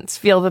servants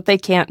feel that they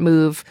can't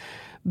move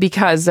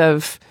because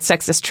of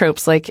sexist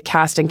tropes like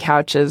casting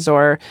couches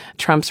or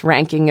Trump's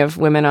ranking of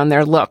women on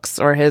their looks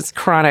or his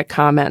chronic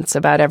comments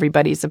about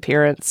everybody's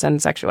appearance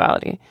and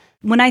sexuality.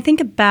 When I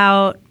think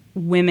about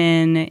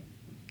women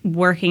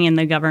working in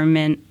the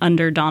government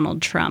under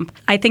Donald Trump,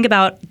 I think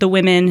about the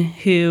women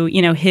who,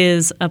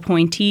 his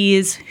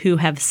appointees who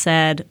have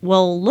said,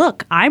 well,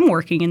 look, I'm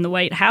working in the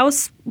White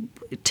House.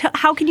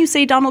 How can you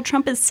say Donald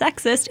Trump is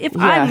sexist if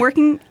I,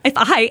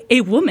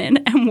 a woman,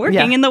 am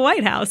working in the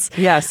White House?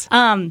 Yes.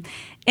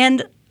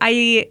 And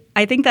I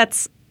think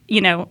that's,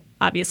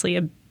 obviously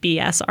a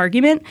BS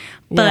argument,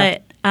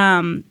 but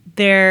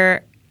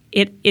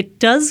it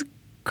does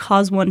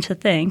cause one to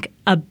think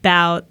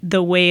about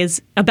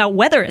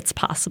whether it's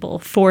possible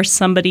for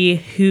somebody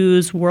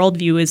whose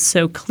worldview is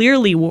so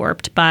clearly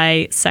warped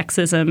by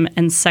sexism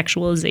and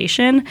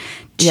sexualization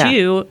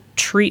to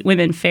treat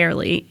women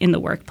fairly in the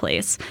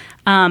workplace.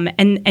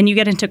 And you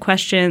get into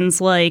questions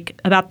like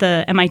about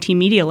the MIT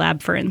Media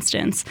Lab, for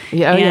instance.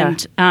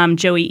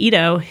 Joey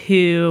Ito,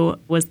 who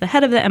was the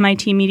head of the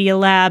MIT Media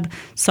Lab,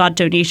 sought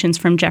donations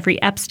from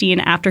Jeffrey Epstein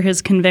after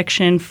his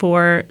conviction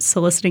for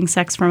soliciting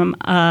sex from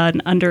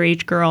an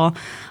underage girl.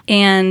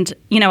 And,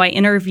 I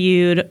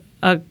interviewed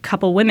a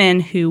couple women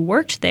who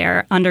worked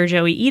there under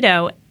Joey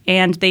Ito,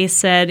 and they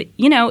said,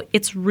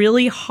 it's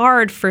really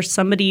hard for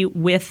somebody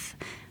with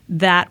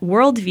that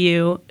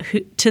worldview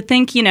to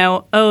think,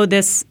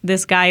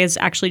 this guy is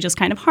actually just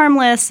kind of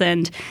harmless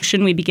and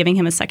shouldn't we be giving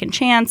him a second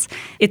chance?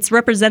 It's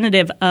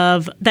representative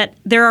of that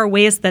there are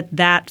ways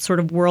that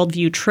sort of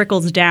worldview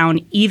trickles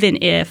down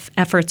even if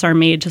efforts are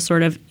made to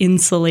sort of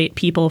insulate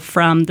people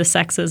from the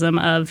sexism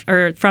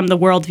or from the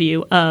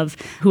worldview of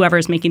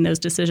whoever's making those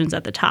decisions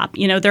at the top.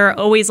 There are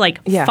always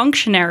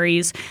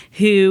functionaries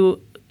who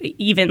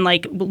even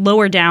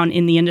lower down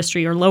in the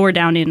industry or lower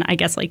down in, I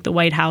guess, the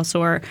White House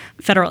or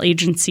federal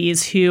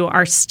agencies who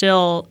are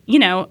still,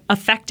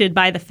 affected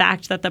by the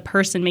fact that the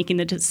person making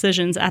the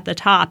decisions at the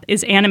top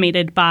is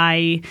animated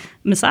by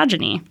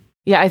misogyny.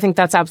 Yeah, I think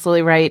that's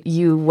absolutely right.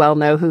 You well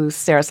know who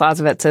Sarah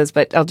Slazovitz is,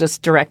 but I'll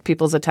just direct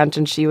people's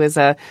attention. She is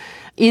a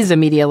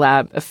Media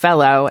Lab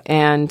fellow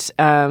and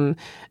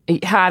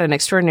had an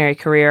extraordinary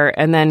career,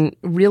 and then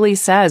really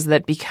says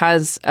that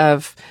because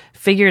of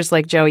figures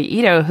like Joey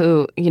Ito,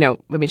 who,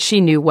 she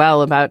knew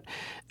well about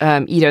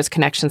Ito's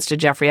connections to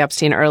Jeffrey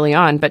Epstein early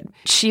on, but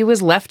she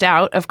was left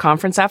out of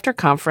conference after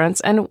conference.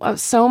 And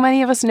so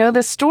many of us know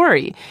this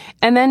story.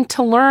 And then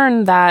to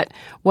learn that,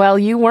 well,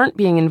 you weren't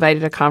being invited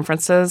to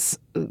conferences,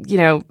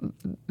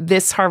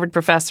 this Harvard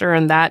professor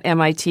and that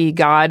MIT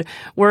god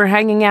were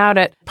hanging out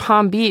at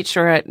Palm Beach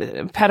or at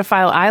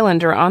Pedophile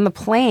Island or on the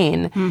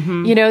plane.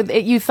 Mm-hmm.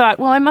 You thought,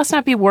 well, I must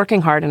not be working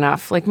hard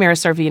enough, like Mira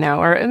Sorvino,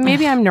 or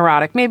maybe I'm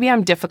neurotic, maybe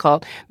I'm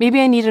difficult, maybe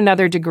I need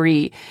another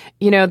degree.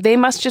 They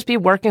must just be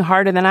working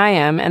harder than I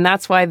am, and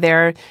that's why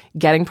they're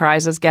getting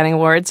prizes, getting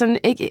awards. And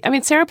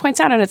Sarah points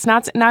out, and it's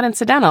not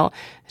incidental.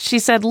 She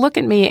said, look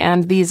at me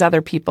and these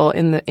other people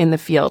in the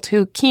field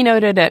who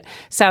keynoted at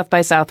South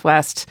by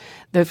Southwest,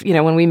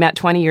 when we met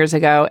 20 years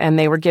ago, and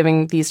they were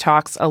giving these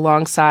talks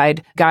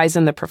alongside guys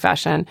in the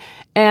profession.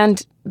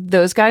 And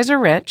those guys are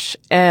rich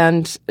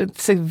and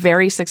it's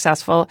very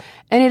successful.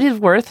 And it is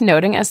worth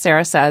noting, as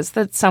Sarah says,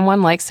 that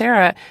someone like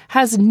Sarah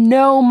has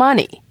no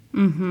money.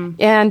 Mm-hmm.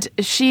 And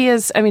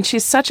she's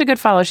such a good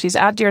follow. She's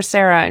at Dear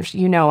Sarah,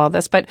 you know all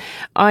this, but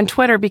on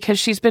Twitter, because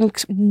she's been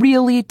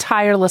really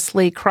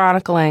tirelessly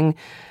chronicling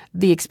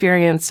the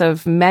experience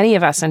of many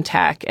of us in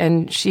tech,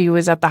 and she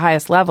was at the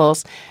highest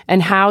levels,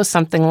 and how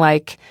something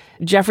like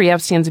Jeffrey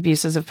Epstein's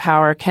abuses of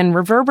power can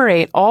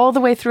reverberate all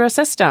the way through a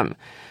system.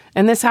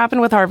 And this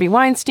happened with Harvey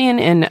Weinstein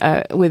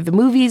with the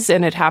movies,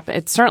 and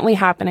it's certainly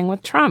happening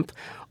with Trump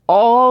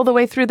all the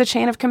way through the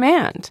chain of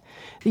command.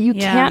 You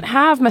can't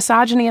have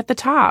misogyny at the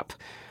top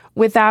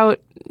without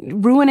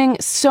ruining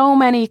so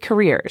many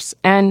careers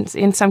and,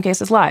 in some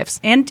cases, lives.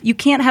 And you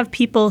can't have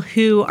people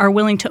who are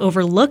willing to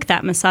overlook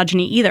that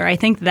misogyny either. I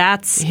think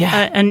that's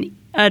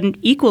an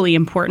equally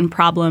important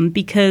problem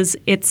because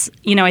it's,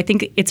 I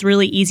think it's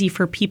really easy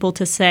for people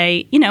to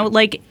say,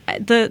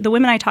 the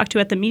women I talked to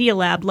at the Media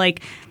Lab,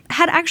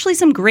 had actually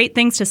some great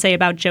things to say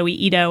about Joey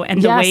Ito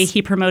and the way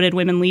he promoted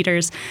women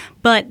leaders.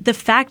 But the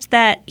fact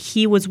that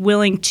he was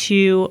willing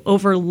to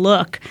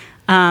overlook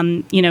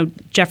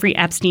Jeffrey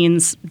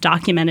Epstein's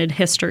documented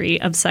history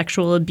of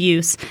sexual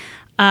abuse,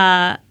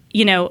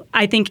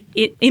 I think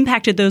it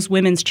impacted those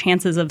women's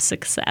chances of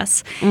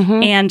success.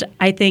 And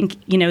I think,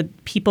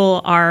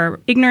 people are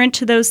ignorant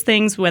to those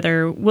things,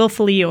 whether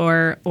willfully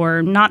or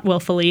not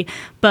willfully.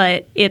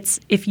 But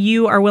if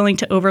you are willing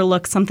to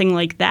overlook something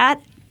like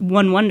that,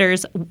 one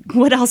wonders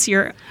what else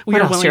you're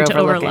willing to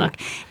overlook.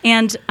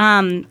 And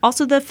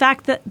also the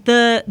fact that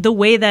the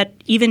way that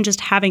even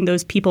just having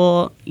those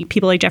people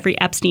like Jeffrey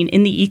Epstein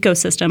in the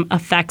ecosystem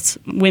affects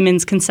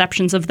women's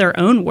conceptions of their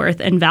own worth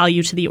and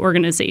value to the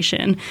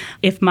organization.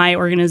 If my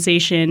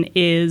organization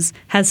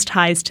has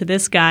ties to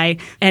this guy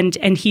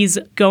and he's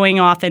going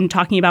off and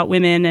talking about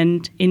women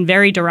and in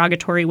very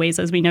derogatory ways,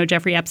 as we know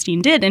Jeffrey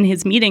Epstein did in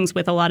his meetings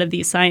with a lot of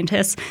these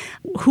scientists,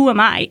 who am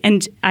I?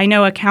 And I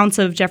know accounts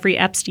of Jeffrey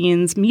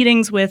Epstein's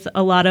meetings with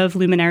a lot of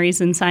luminaries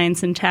in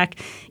science and tech.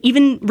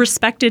 Even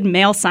respected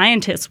male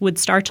scientists would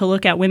start to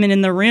look at women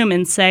in the room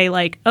and say,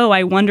 like, oh,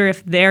 I wonder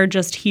if they're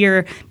just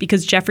here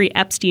because Jeffrey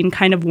Epstein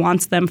kind of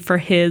wants them for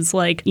his,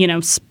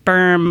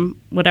 sperm,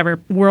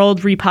 whatever,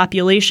 world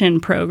repopulation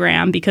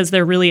program because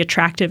they're really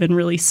attractive and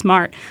really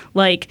smart.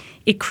 Like,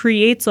 it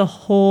creates a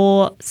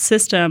whole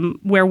system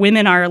where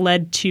women are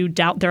led to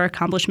doubt their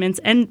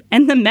accomplishments, and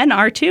the men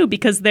are too,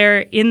 because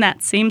they're in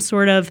that same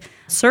sort of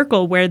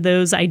circle where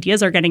those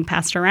ideas are getting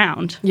passed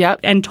around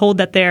and told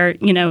that they're,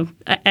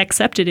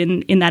 accepted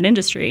in that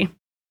industry.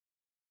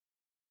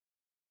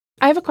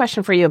 I have a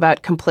question for you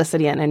about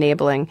complicity and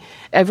enabling.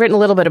 I've written a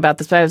little bit about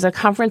this, but I was at a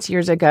conference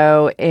years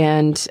ago,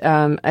 and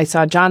I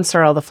saw John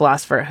Searle, the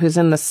philosopher, who's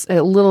a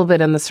little bit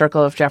in the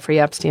circle of Jeffrey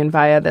Epstein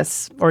via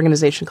this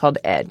organization called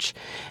EDGE.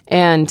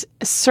 And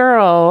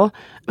Searle,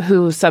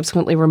 who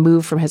subsequently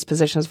removed from his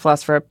position as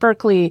philosopher at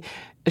Berkeley,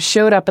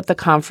 showed up at the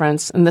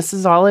conference, and this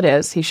is all it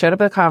is. He showed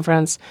up at the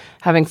conference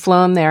having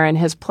flown there, and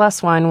his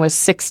plus one was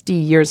 60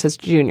 years his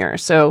junior.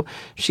 So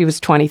she was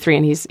 23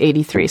 and he's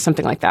 83,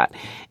 something like that.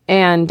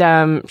 And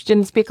she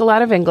didn't speak a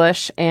lot of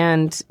English.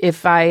 And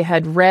if I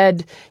had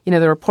read,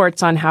 the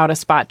reports on how to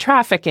spot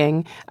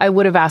trafficking, I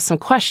would have asked some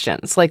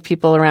questions, like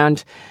people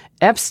around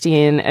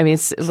Epstein. I mean,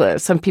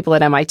 some people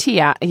at MIT,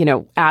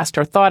 asked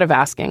or thought of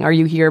asking, are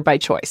you here by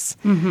choice?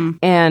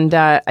 And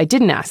I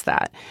didn't ask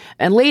that.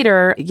 And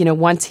later,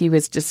 once he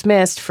was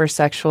dismissed for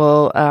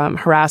sexual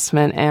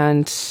harassment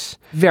and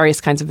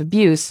various kinds of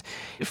abuse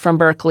from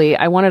Berkeley,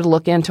 I wanted to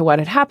look into what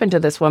had happened to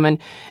this woman.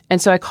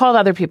 And so I called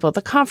other people at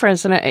the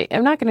conference, and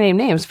I'm not going to name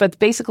names, but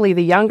basically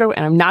the younger,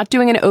 and I'm not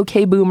doing an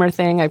okay boomer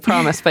thing, I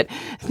promise, but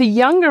the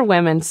younger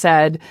women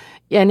said,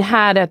 and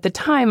had at the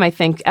time, I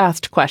think,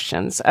 asked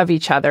questions of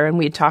each other, and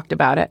we had talked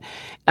about it.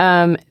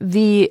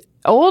 The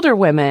older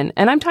women,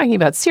 and I'm talking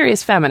about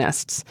serious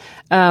feminists,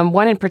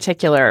 one in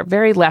particular,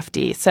 very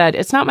lefty, said,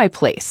 it's not my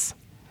place.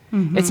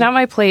 It's not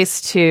my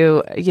place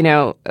to,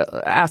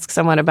 ask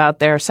someone about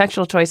their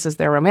sexual choices,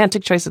 their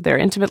romantic choices, their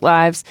intimate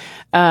lives,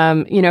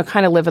 kind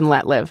of live and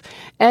let live.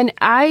 And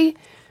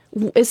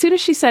as soon as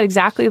she said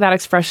exactly that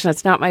expression,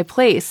 it's not my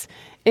place,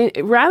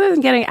 rather than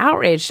getting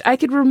outraged, I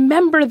could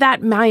remember that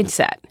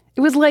mindset.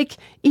 It was like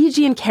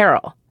E.G. and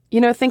Carol,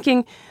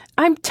 thinking,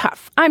 I'm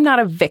tough. I'm not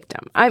a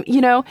victim.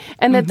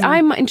 And that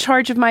I'm in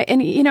charge of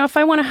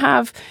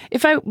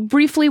if I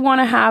briefly want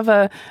to have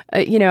a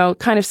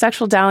kind of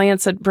sexual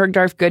dalliance at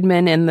Bergdorf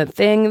Goodman and the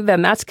thing,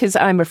 then that's because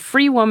I'm a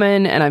free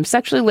woman and I'm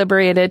sexually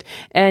liberated.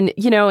 And,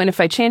 and if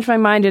I change my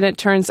mind and it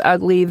turns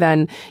ugly,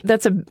 then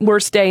that's a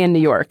worse day in New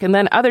York. And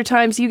then other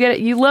times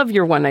you love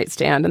your one night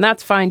stand, and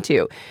that's fine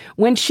too.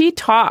 When she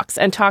talks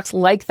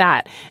like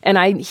that, and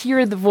I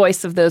hear the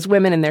voice of those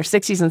women in their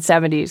 60s and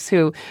 70s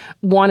who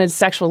wanted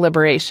sexual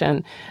liberation,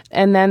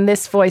 and then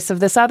this voice of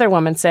this other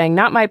woman saying,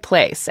 not my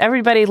place,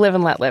 everybody live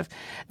and let live,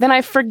 then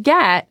I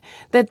forget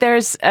that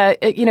there's,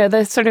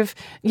 the sort of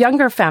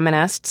younger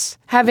feminists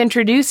have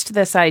introduced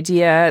this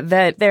idea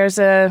that there's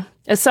a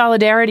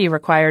solidarity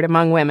required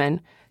among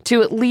women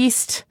to at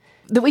least,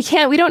 that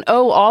we don't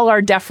owe all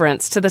our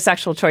deference to the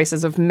sexual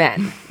choices of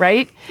men,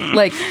 right?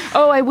 Like,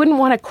 I wouldn't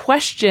want to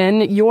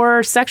question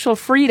your sexual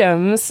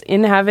freedoms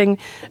in having,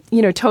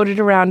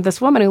 toted around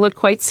this woman who looked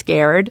quite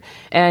scared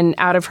and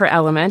out of her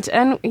element.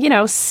 And,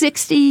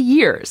 60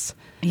 years.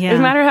 Yeah.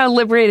 Doesn't matter how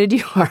liberated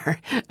you are.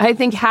 I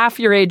think half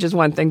your age is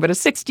one thing, but a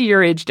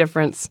 60-year age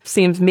difference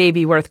seems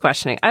maybe worth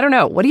questioning. I don't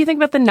know. What do you think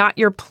about the not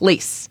your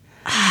place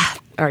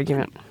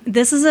argument?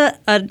 This is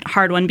a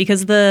hard one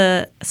because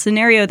the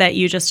scenario that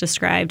you just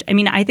described,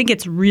 I think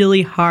it's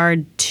really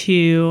hard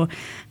to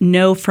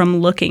know from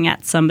looking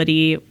at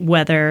somebody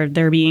whether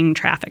they're being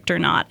trafficked or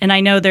not. And I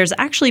know there's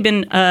actually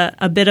been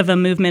a bit of a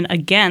movement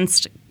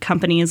against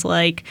companies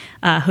like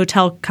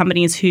hotel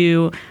companies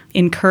who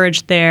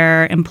encourage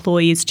their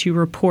employees to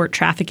report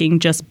trafficking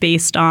just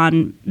based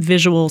on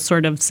visual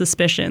sort of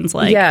suspicions.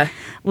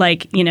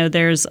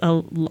 There's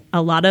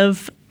a lot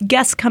of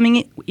guests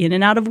coming in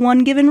and out of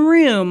one given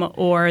room,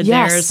 or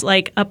there's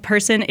like a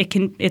person. It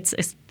can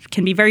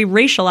be very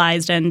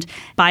racialized, and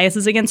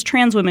biases against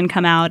trans women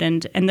come out,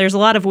 and there's a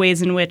lot of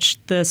ways in which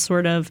the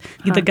sort of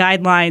the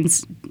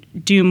guidelines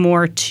do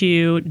more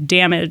to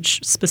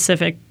damage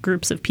specific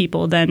groups of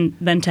people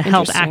than to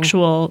help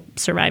actual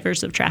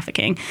survivors of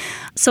trafficking.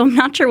 So I'm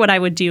not sure what I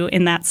would do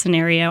in that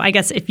scenario. I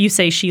guess if you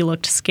say she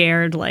looked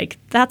scared, like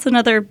that's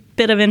another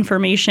bit of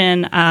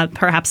information.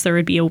 Perhaps there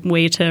would be a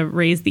way to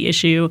raise the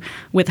issue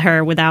with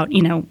her without,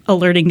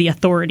 alerting the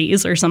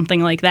authorities or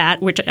something like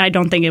that, which I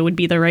don't think it would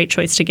be the right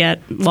choice to get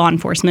law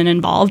enforcement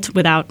involved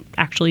without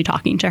actually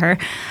talking to her.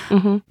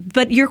 Mm-hmm.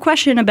 But your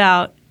question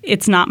about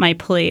it's not my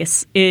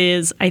place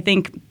is, I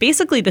think,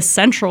 basically the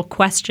central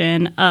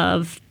question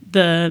of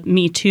the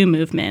Me Too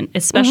movement,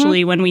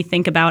 especially when we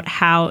think about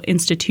how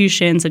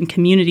institutions and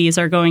communities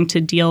are going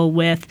to deal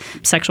with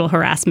sexual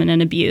harassment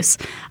and abuse.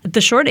 The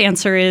short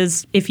answer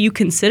is, if you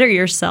consider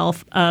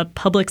yourself a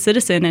public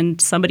citizen and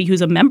somebody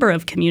who's a member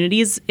of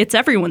communities, it's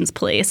everyone's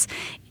place.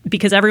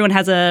 Because everyone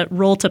has a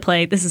role to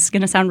play. This is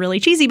going to sound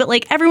really cheesy, but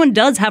everyone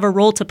does have a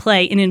role to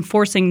play in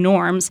enforcing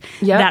norms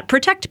that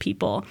protect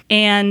people.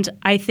 And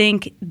I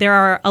think there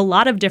are a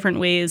lot of different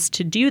ways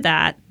to do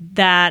that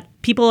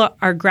people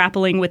are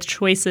grappling with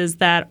choices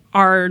that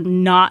are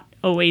not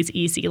always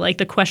easy. Like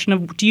the question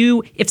of,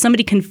 if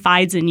somebody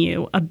confides in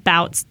you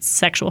about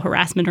sexual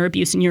harassment or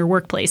abuse in your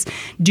workplace,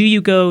 do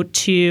you go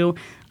to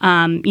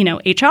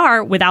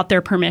HR without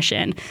their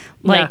permission?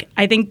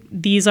 I think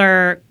these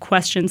are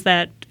questions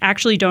that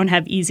actually don't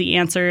have easy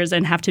answers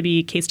and have to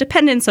be case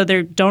dependent, so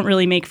they don't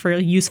really make for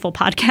useful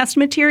podcast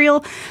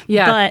material.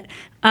 Yeah.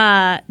 But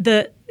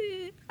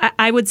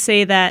I would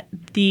say that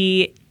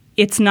the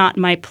 "it's not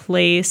my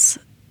place"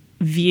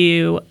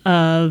 view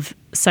of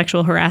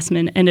sexual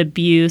harassment and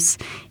abuse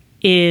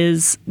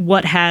is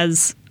what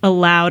has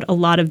allowed a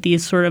lot of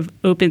these sort of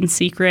open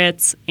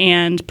secrets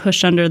and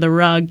pushed under the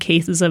rug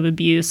cases of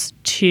abuse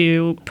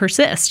to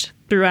persist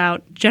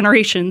throughout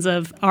generations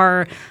of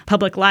our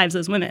public lives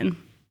as women.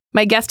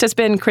 My guest has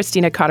been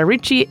Christina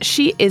Cauterucci.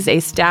 She is a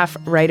staff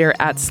writer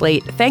at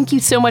Slate. Thank you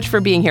so much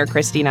for being here,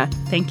 Christina.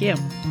 Thank you.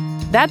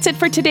 That's it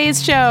for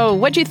today's show.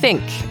 What'd you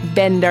think?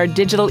 Bend our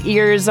digital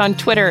ears on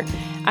Twitter.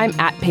 I'm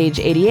at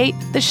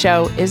Page88. The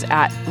show is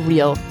at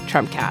Real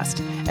Trumpcast.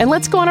 And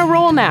let's go on a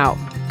roll now.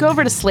 Go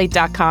over to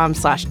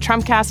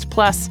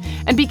slate.com/TrumpcastPlus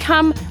and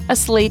become a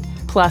Slate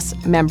Plus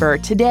member.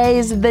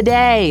 Today's the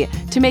day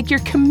to make your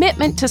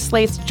commitment to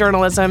Slate's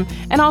journalism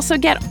and also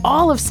get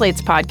all of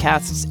Slate's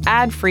podcasts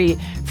ad-free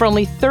for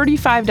only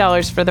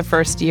 $35 for the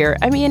first year.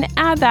 I mean,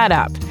 add that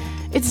up.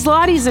 It's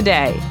zlotys a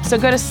day. So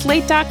go to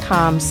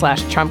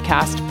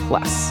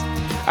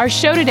slate.com/TrumpcastPlus. Our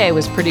show today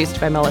was produced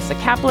by Melissa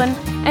Kaplan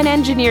and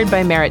engineered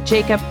by Merritt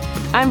Jacob.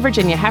 I'm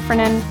Virginia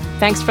Heffernan.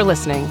 Thanks for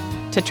listening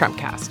to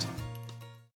Trumpcast.